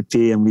use an IP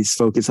and we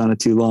focus on it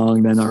too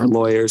long, then our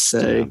lawyers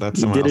say,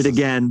 you did it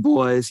again,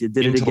 boys. You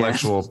did it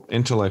again.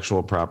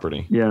 Intellectual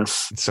property.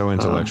 Yes. It's so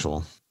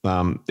intellectual.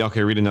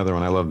 Okay, read another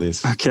one. I love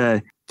these.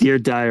 Okay. Dear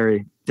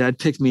Diary, Dad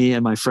picked me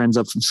and my friends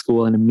up from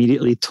school and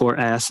immediately tore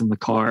ass in the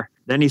car.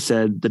 Then he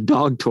said the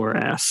dog tore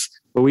ass.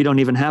 But we don't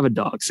even have a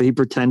dog. So he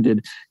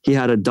pretended he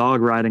had a dog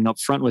riding up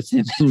front with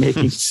him and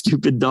making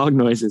stupid dog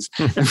noises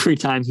every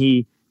time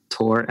he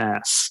tore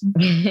ass.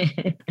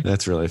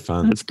 That's really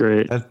fun. That's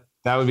great.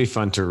 That would be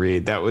fun to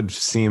read. That would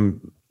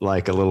seem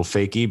like a little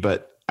fakey,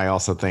 but I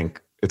also think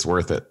it's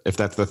worth it if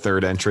that's the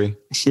third entry.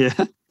 Yeah.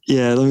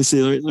 Yeah. Let me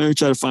see. Let me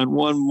try to find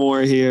one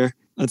more here.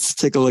 Let's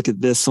take a look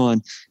at this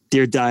one.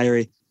 Dear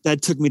Diary,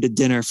 Dad took me to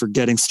dinner for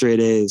getting straight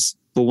A's.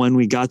 But when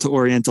we got to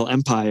Oriental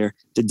Empire,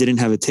 they didn't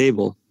have a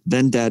table.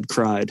 Then Dad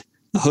cried.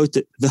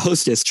 The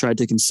hostess tried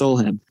to console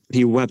him, but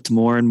he wept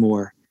more and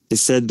more. They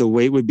said the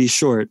wait would be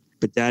short,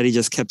 but Daddy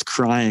just kept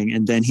crying,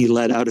 and then he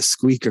let out a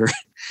squeaker.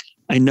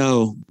 I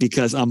know,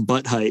 because I'm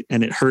butt height,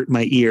 and it hurt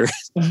my ear.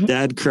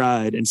 Dad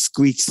cried and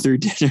squeaked through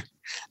dinner.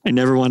 I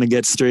never want to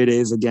get straight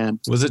A's again.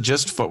 Was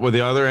it were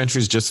the other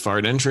entries just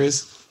fart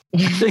entries?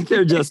 I think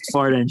they're just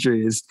fart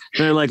entries.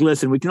 They're like,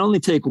 listen, we can only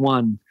take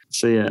one.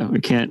 So yeah, we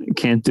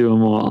can't do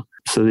them all.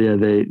 So yeah,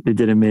 they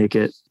didn't make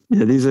it.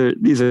 Yeah, these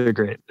are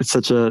great. It's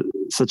such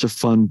a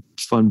fun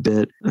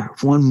bit.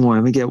 One more.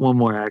 Let me get one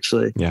more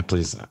actually. Yeah,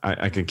 please.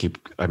 I could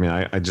keep. I mean,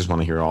 I just want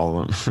to hear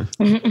all of them.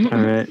 All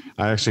right.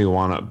 I actually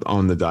want to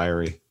own the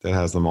diary that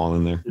has them all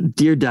in there.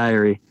 Dear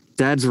Diary,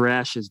 Dad's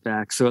rash is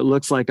back, so it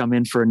looks like I'm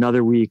in for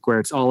another week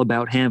where it's all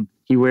about him.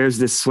 he wears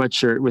this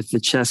sweatshirt with the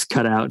chest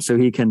cut out so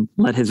he can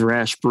let his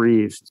rash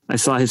breathe. I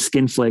saw his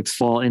skin flakes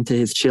fall into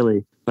his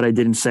chili, but I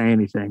didn't say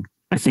anything.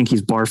 I think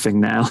he's barfing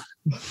now.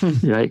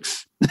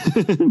 Yikes.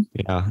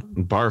 Yeah.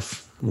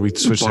 Barf. We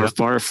switched it up.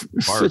 Barf.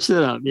 Switched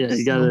it up. Yeah.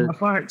 You got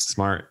to.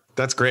 Smart.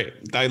 That's great.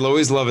 I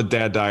always love a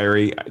dad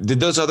diary. Did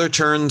those other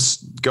turns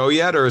go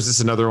yet? Or is this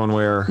another one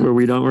where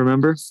we don't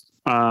remember?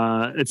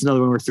 It's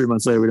another one where 3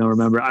 months later, we don't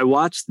remember. I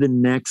watched the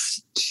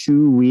next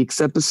 2 weeks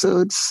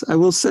episodes, I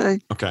will say.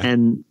 Okay.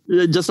 And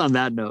just on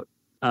that note,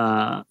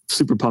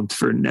 super pumped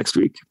for next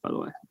week, by the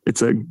way.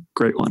 It's a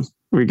great one.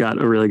 We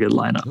got a really good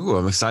lineup. Ooh,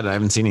 I'm excited. I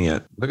haven't seen it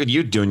yet. Look at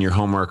you doing your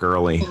homework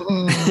early.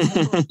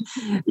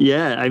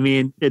 Yeah, I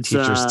mean, it's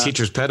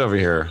teacher's pet over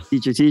here.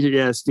 Teacher.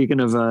 Yeah, speaking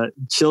of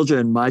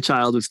children, my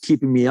child was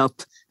keeping me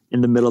up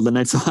in the middle of the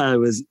night, so I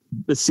was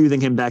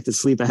soothing him back to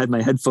sleep. I had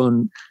my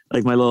headphone,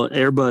 like my little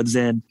earbuds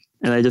in,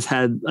 and I just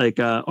had like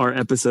our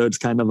episodes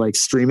kind of like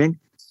streaming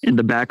in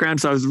the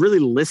background. So I was really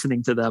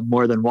listening to them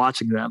more than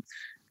watching them.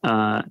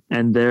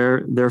 And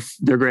they're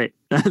great.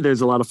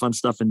 There's a lot of fun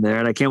stuff in there,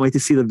 and I can't wait to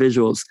see the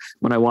visuals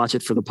when I watch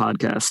it for the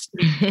podcast.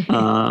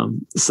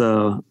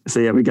 So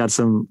yeah, we got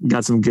some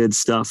good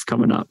stuff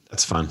coming up.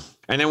 That's fun.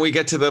 And then we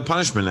get to the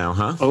punishment now,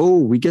 huh? Oh,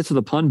 we get to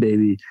the pun,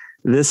 baby.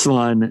 This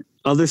one,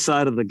 other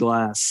side of the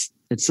glass.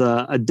 It's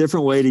a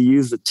different way to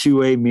use the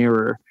two-way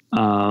mirror.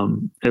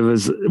 It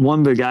was one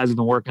of the guys we've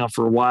been working on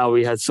for a while.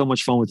 We had so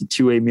much fun with the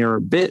two-way mirror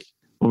bit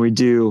when we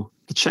do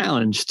the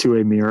challenge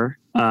two-way mirror.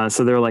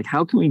 So they're like,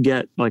 how can we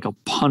get like a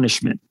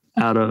punishment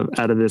out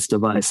of this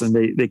device?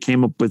 And they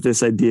came up with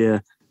this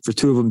idea for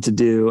two of them to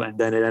do. And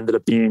then it ended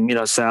up being,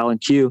 Sal and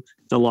Q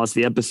that lost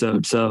the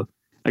episode. So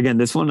again,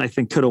 this one I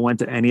think could have went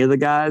to any of the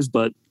guys,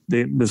 but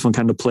this one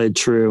kind of played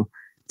true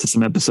to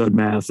some episode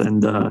math.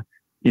 And,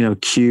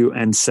 Q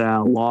and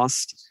Sal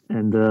lost,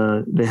 and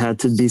they had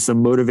to be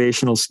some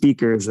motivational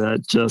speakers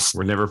that just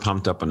were never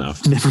pumped up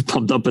enough.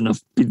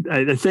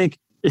 I think.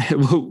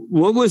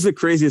 What was the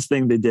craziest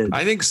thing they did?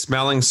 I think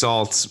smelling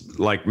salts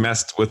like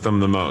messed with them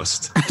the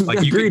most.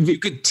 Like you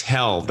could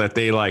tell that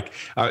they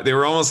they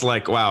were almost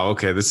like, wow,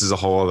 okay, this is a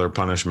whole other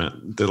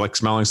punishment. They're like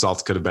smelling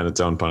salts could have been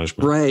its own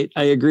punishment. Right.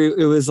 I agree.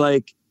 It was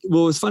like,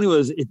 what was funny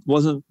was it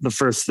wasn't the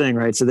first thing,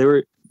 right? So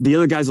the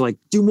other guys were like,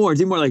 do more,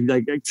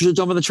 like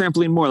jump on the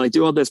trampoline more, like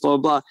do all this, blah,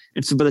 blah, blah.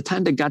 And so by the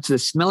time they got to the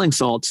smelling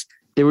salts,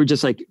 they were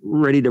just like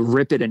ready to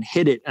rip it and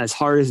hit it as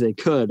hard as they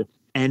could.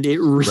 And it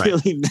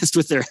really messed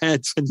with their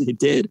heads when they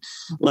did.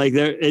 Like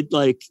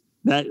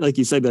like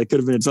you said, that could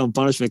have been its own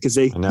punishment because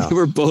they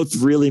were both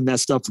really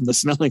messed up from the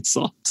smelling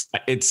salts.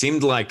 It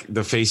seemed like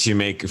the face you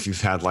make if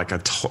you've had like a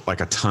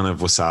ton of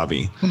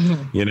wasabi,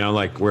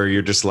 like where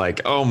you're just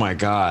like, oh my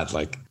God,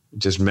 like it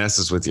just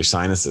messes with your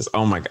sinuses.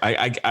 Oh my,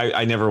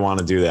 I never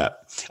want to do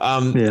that.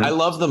 I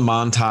love the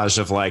montage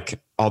of like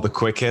all the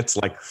quick hits,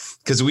 like,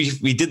 because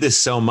we did this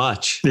so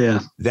much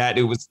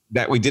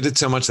that we did it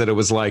so much that it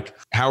was like,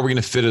 how are we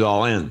going to fit it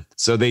all in?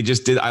 So they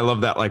just did. I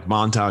love that like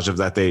montage of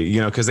that they,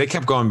 because they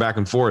kept going back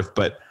and forth,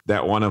 but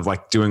that one of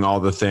like doing all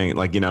the thing,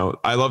 like,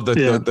 I love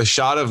the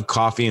shot of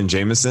Coffee and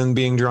Jameson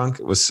being drunk.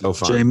 It was so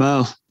fun.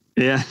 J-Mo.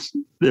 Yeah,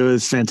 it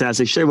was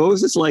fantastic. Shay, what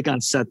was this like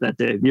on set that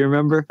day? Do you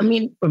remember? I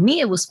mean, for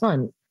me, it was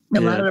fun. A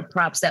lot of the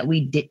props that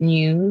we didn't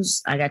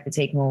use, I got to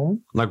take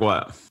home. Like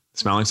what?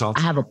 Smelling salt?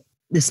 I have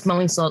the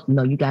smelling salt.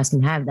 No, you guys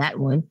can have that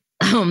one.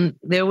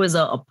 There was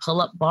a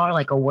pull-up bar,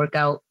 like a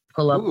workout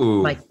pull-up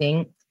like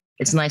thing.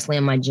 It's nicely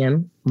in my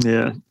gym.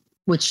 Yeah.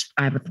 Which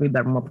I have a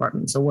 3-bedroom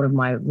apartment. So one of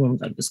my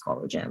rooms I just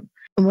call a gym.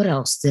 And what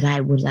else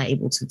was I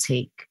able to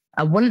take?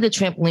 I wanted the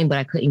trampoline, but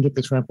I couldn't get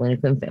the trampoline.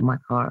 It couldn't fit in my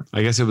car.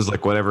 I guess it was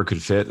like whatever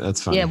could fit. That's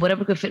fine. Yeah,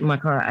 whatever could fit in my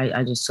car,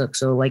 I just took.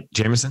 So like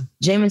Jameson,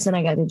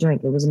 I got to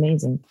drink. It was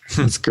amazing.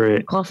 That's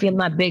great. Coffee, I'm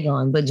not big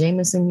on, but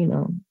Jameson,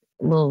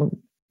 a little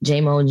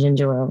J-Mo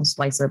ginger ale,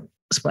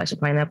 splash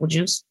of pineapple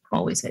juice,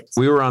 always hits.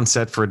 We were on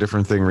set for a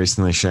different thing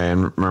recently, Shay,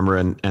 and remember,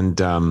 and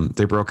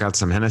they broke out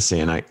some Hennessy,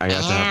 and I got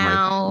to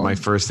have my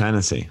first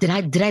Hennessy.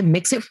 Did I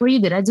mix it for you?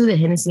 Did I do the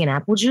Hennessy and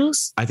apple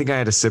juice? I think I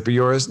had a sip of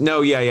yours.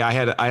 No, yeah, I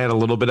had a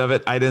little bit of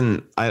it. I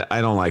don't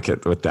like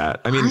it with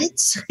that. I mean,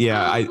 what?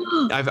 Yeah,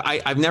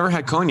 I've never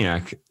had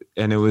cognac,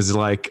 and it was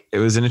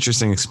an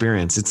interesting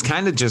experience. It's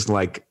kind of just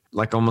like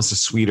almost a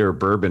sweeter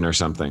bourbon or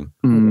something.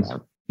 Yeah.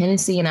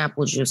 Hennessy and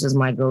apple juice is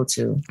my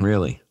go-to.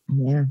 Really?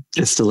 Yeah.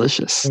 It's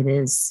delicious. It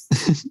is.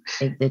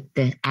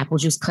 The apple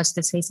juice cuts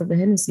the taste of the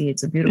Hennessy.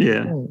 It's a beautiful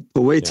thing.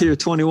 But wait till you're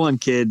 21,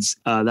 kids.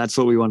 That's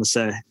what we want to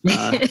say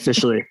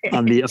officially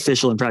on the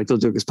official Impractical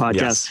Jokers podcast.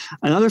 Yes.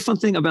 Another fun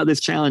thing about this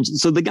challenge.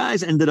 So the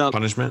guys ended up...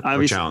 Punishment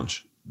or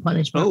challenge?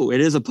 Punishment. Oh,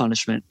 it is a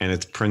punishment. And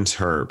it's Prince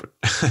Herb.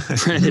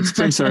 It's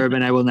Prince Herb,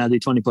 and I will now do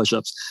 20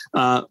 push-ups.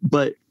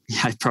 But...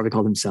 yeah, I'd probably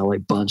call them Sally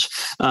Bunch.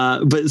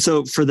 But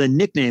so for the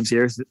nicknames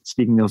here,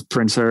 speaking of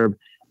Prince Herb,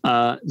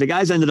 the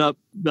guys ended up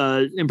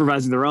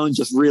improvising their own,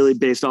 just really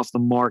based off the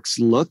Mark's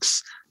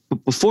looks.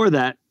 But before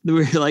that, we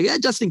were like,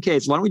 just in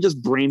case, why don't we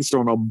just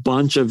brainstorm a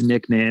bunch of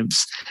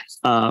nicknames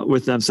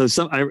with them? So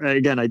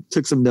I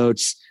took some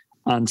notes.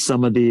 on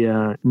some of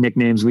the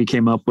nicknames we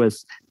came up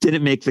with.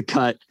 Didn't make the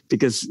cut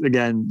because,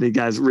 again, the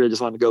guys really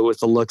just wanted to go with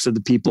the looks of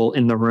the people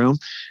in the room.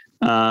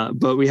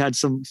 But we had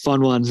some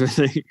fun ones.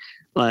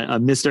 Like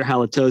Mr.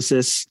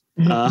 Halitosis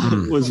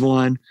was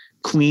one.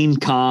 Queen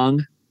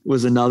Kong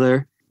was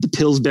another. The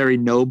Pillsbury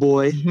No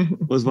Boy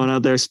was one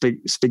out there.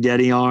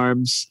 Spaghetti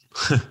Arms.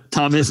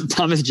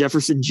 Thomas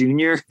Jefferson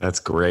Jr. That's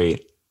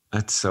great.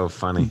 That's so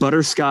funny.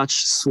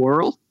 Butterscotch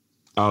Swirl.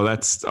 Oh,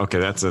 that's okay.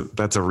 That's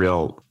a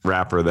real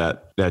rapper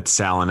that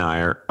Sal and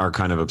I are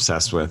kind of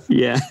obsessed with.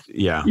 Yeah.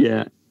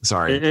 Yeah.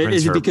 Sorry.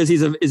 Is it because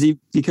he's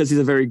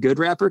a very good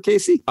rapper,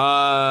 Casey?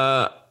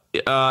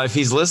 If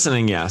he's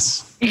listening,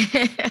 yes.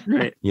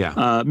 Right. Yeah.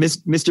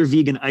 Mr.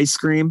 Vegan Ice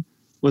Cream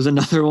was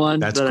another one.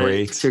 That's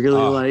great. I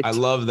particularly liked. I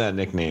love that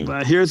nickname.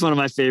 But here's one of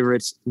my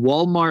favorites: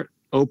 Walmart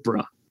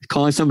Oprah.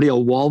 Calling somebody a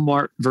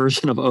Walmart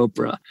version of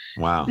Oprah.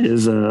 Wow.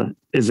 Is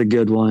a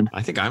good one.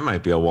 I think I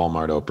might be a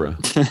Walmart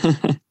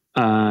Oprah.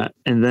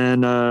 And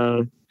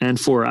then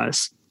Four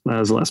Eyes. That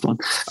was the last one.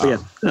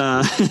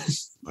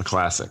 A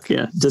classic.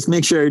 Yeah. Just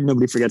make sure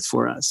nobody forgets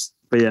Four Eyes.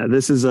 But yeah,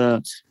 this is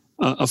a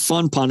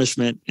fun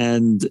punishment.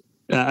 And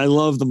I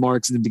love the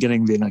marks in the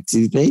beginning being like,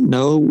 do they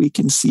know we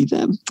can see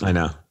them? I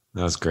know.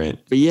 That was great.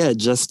 But yeah,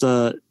 just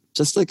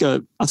like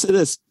I'll say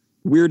this,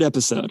 weird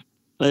episode.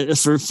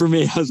 For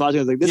me, I was watching,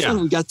 I was like, this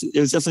one it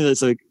was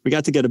definitely like, we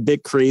got to get a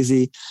bit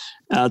crazy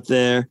out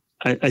there.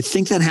 I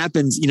think that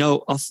happens,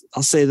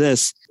 I'll say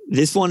this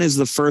one is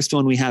the first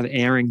one we have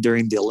airing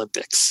during the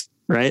Olympics,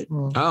 right?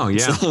 Oh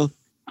yeah. So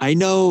I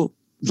know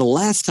the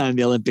last time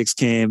the Olympics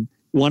came,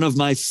 one of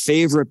my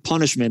favorite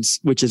punishments,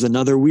 which is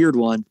another weird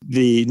one,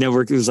 the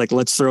network was like,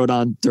 let's throw it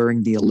on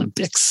during the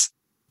Olympics.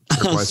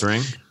 Turquoise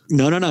Ring?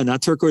 No,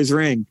 not Turquoise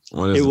Ring.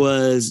 It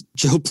was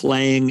Joe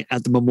playing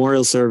at the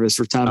memorial service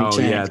for Tommy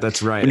Chang. Oh, yeah,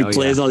 that's right. When he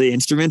plays all the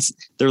instruments,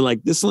 they're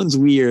like, this one's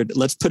weird.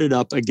 Let's put it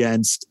up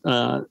against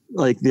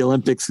like the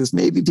Olympics because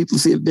maybe people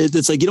see it.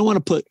 It's like you don't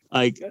want to put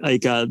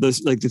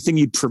the thing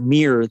you'd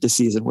premiere the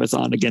season with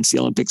on against the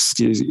Olympics.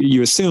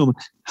 You assume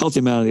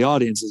healthy amount of the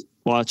audience is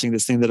watching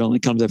this thing that only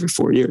comes every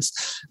 4 years.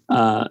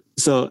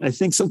 So I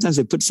think sometimes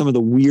they put some of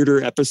the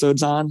weirder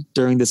episodes on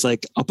during this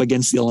like up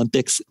against the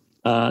Olympics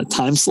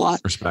time slot.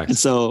 Respect. And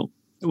so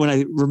when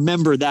I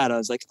remember that, I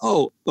was like,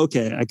 oh,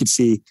 okay, I could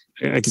see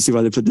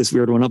why they put this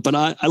weird one up. But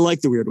I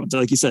like the weird ones.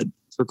 Like you said,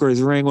 Turquoise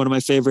Ring, one of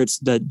my favorites,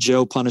 that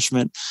Joe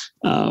punishment,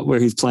 where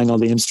he's playing all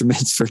the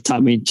instruments for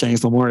Tommy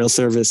Chang's memorial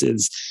service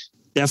is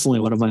definitely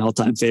one of my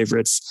all-time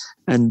favorites.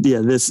 And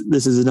yeah, this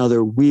is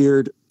another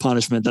weird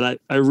punishment that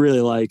I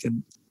really like.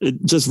 And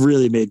it just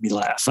really made me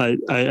laugh. I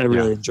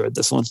really enjoyed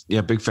this one.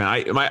 Yeah, big fan.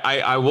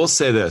 I will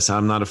say this.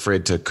 I'm not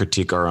afraid to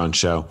critique our own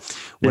show.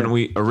 When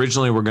we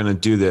originally were going to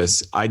do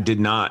this, I did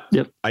not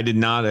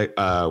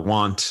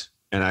want,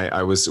 and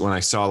I was, when I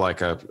saw like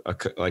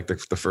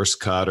the first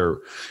cut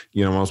or,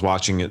 when I was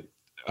watching it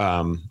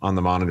on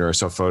the monitor, I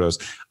saw photos.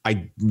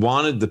 I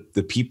wanted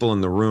the people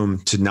in the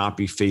room to not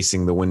be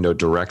facing the window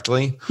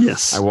directly.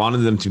 Yes. I wanted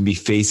them to be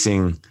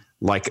facing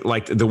like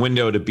the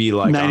window to be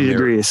like 90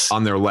 degrees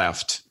on their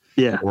left.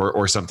 Yeah.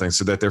 Or something,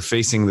 so that they're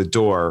facing the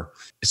door.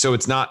 So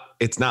it's not,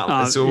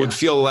 so it would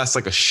feel less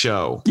like a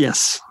show.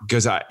 Yes.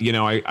 Because I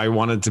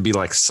wanted to be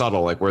like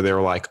subtle, like where they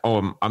were like,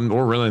 oh,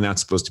 we're really not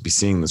supposed to be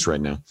seeing this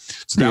right now.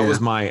 So that was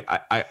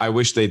I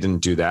wish they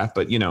didn't do that,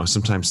 but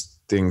sometimes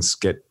things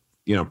get,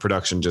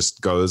 production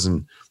just goes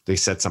and they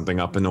set something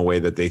up in a way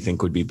that they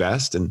think would be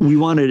best. And we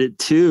wanted it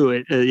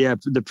too.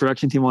 The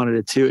production team wanted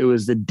it too. It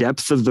was the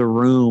depth of the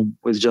room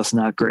was just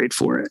not great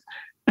for it.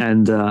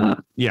 And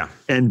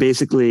and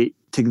basically,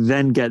 to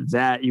then get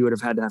that, you would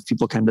have had to have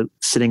people kind of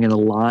sitting in a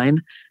line,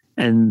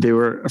 and they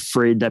were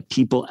afraid that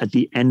people at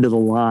the end of the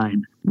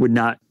line would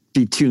not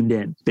be tuned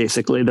in,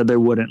 basically, that they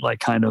wouldn't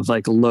like kind of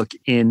like look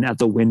in at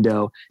the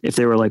window if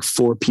they were like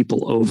 4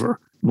 people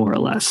over, more or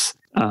less.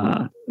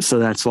 So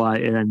that's why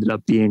it ended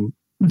up being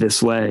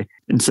this way.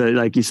 And so,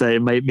 like you say,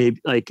 it might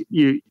maybe like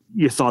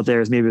your thought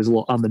there is maybe it was a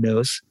little on the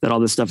nose that all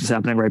this stuff is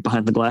happening right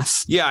behind the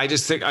glass. Yeah, I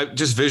just think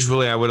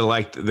visually I would have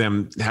liked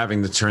them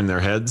having to turn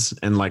their heads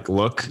and like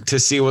look to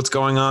see what's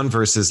going on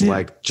versus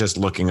like just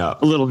looking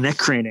up. A little neck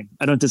craning.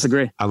 I don't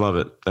disagree. I love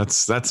it. That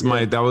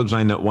was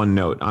my one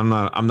note. I'm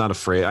not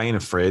afraid. I ain't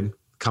afraid.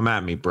 Come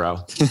at me, bro.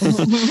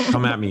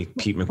 Come at me,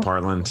 Pete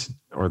McPartland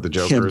or the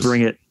Jokers.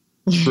 Yeah,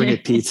 bring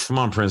it, Pete. Come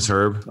on, Prince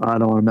Herb. I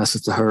don't want to mess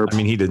with the Herb. I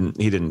mean, he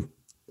didn't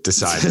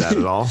decide that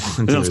at all.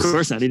 No, of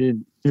course not. He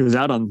didn't. He was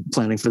out on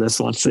planning for this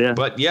one. So yeah.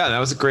 But yeah, that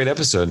was a great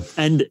episode.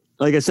 And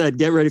like I said,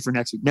 get ready for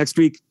next week. Next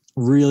week,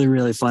 really,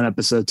 really fun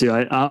episode too.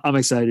 I'm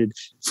excited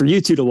for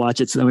you two to watch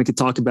it so then we could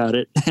talk about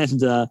it.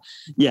 And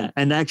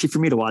and actually for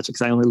me to watch it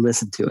because I only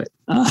listened to it.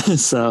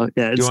 So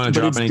yeah. Do you want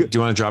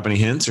to drop any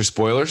hints or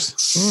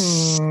spoilers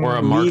or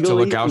a mark to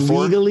look out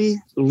for?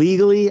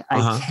 Legally,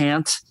 I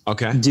can't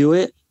do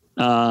it.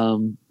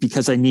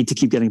 Because I need to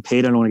keep getting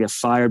paid. I don't want to get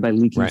fired by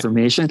leaking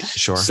information.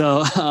 Sure.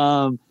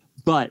 So,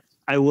 but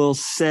I will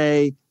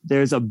say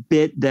there's a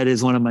bit that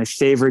is one of my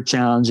favorite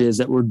challenges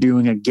that we're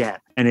doing again,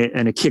 and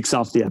it kicks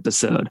off the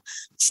episode.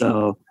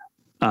 So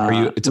Are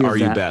you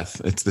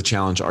Beth? It's the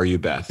challenge. Are you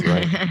Beth?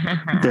 Right.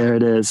 There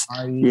it is.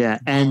 Yeah.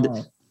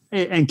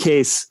 And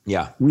Case,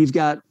 we've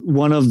got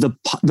one of the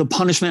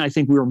punishment I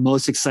think we were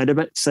most excited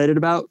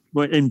about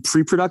in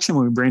pre-production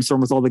when we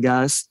brainstormed with all the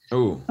guys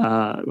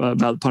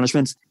about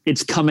punishments.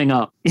 It's coming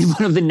up in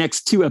one of the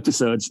next 2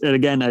 episodes. And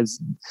again, I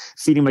was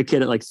feeding my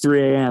kid at like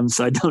 3 a.m.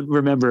 So I don't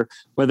remember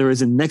whether it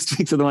was in next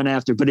week's or the one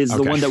after, but it's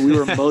the one that we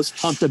were most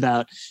pumped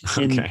about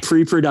in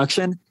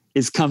pre-production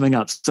is coming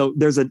up. So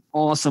there's an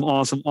awesome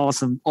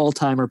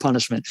all-timer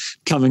punishment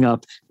coming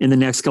up in the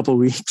next couple of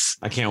weeks.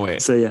 I can't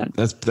wait. So yeah,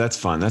 that's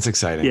fun. That's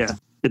exciting. Yeah,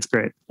 it's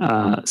great.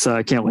 So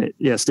I can't wait.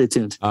 Yeah, stay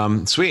tuned.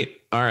 Sweet.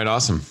 All right.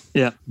 Awesome.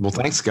 Yeah. Well,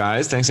 thanks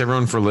guys. Thanks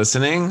everyone for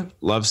listening.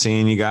 Love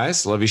seeing you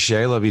guys. Love you,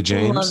 Shay. Love you,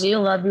 James. Love you.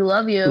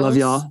 Love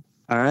y'all.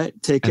 All right.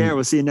 Take care.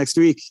 We'll see you next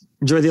week.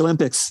 Enjoy the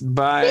Olympics.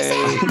 Bye. The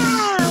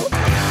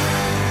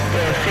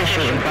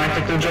official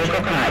Impractical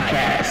Joker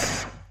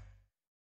podcast.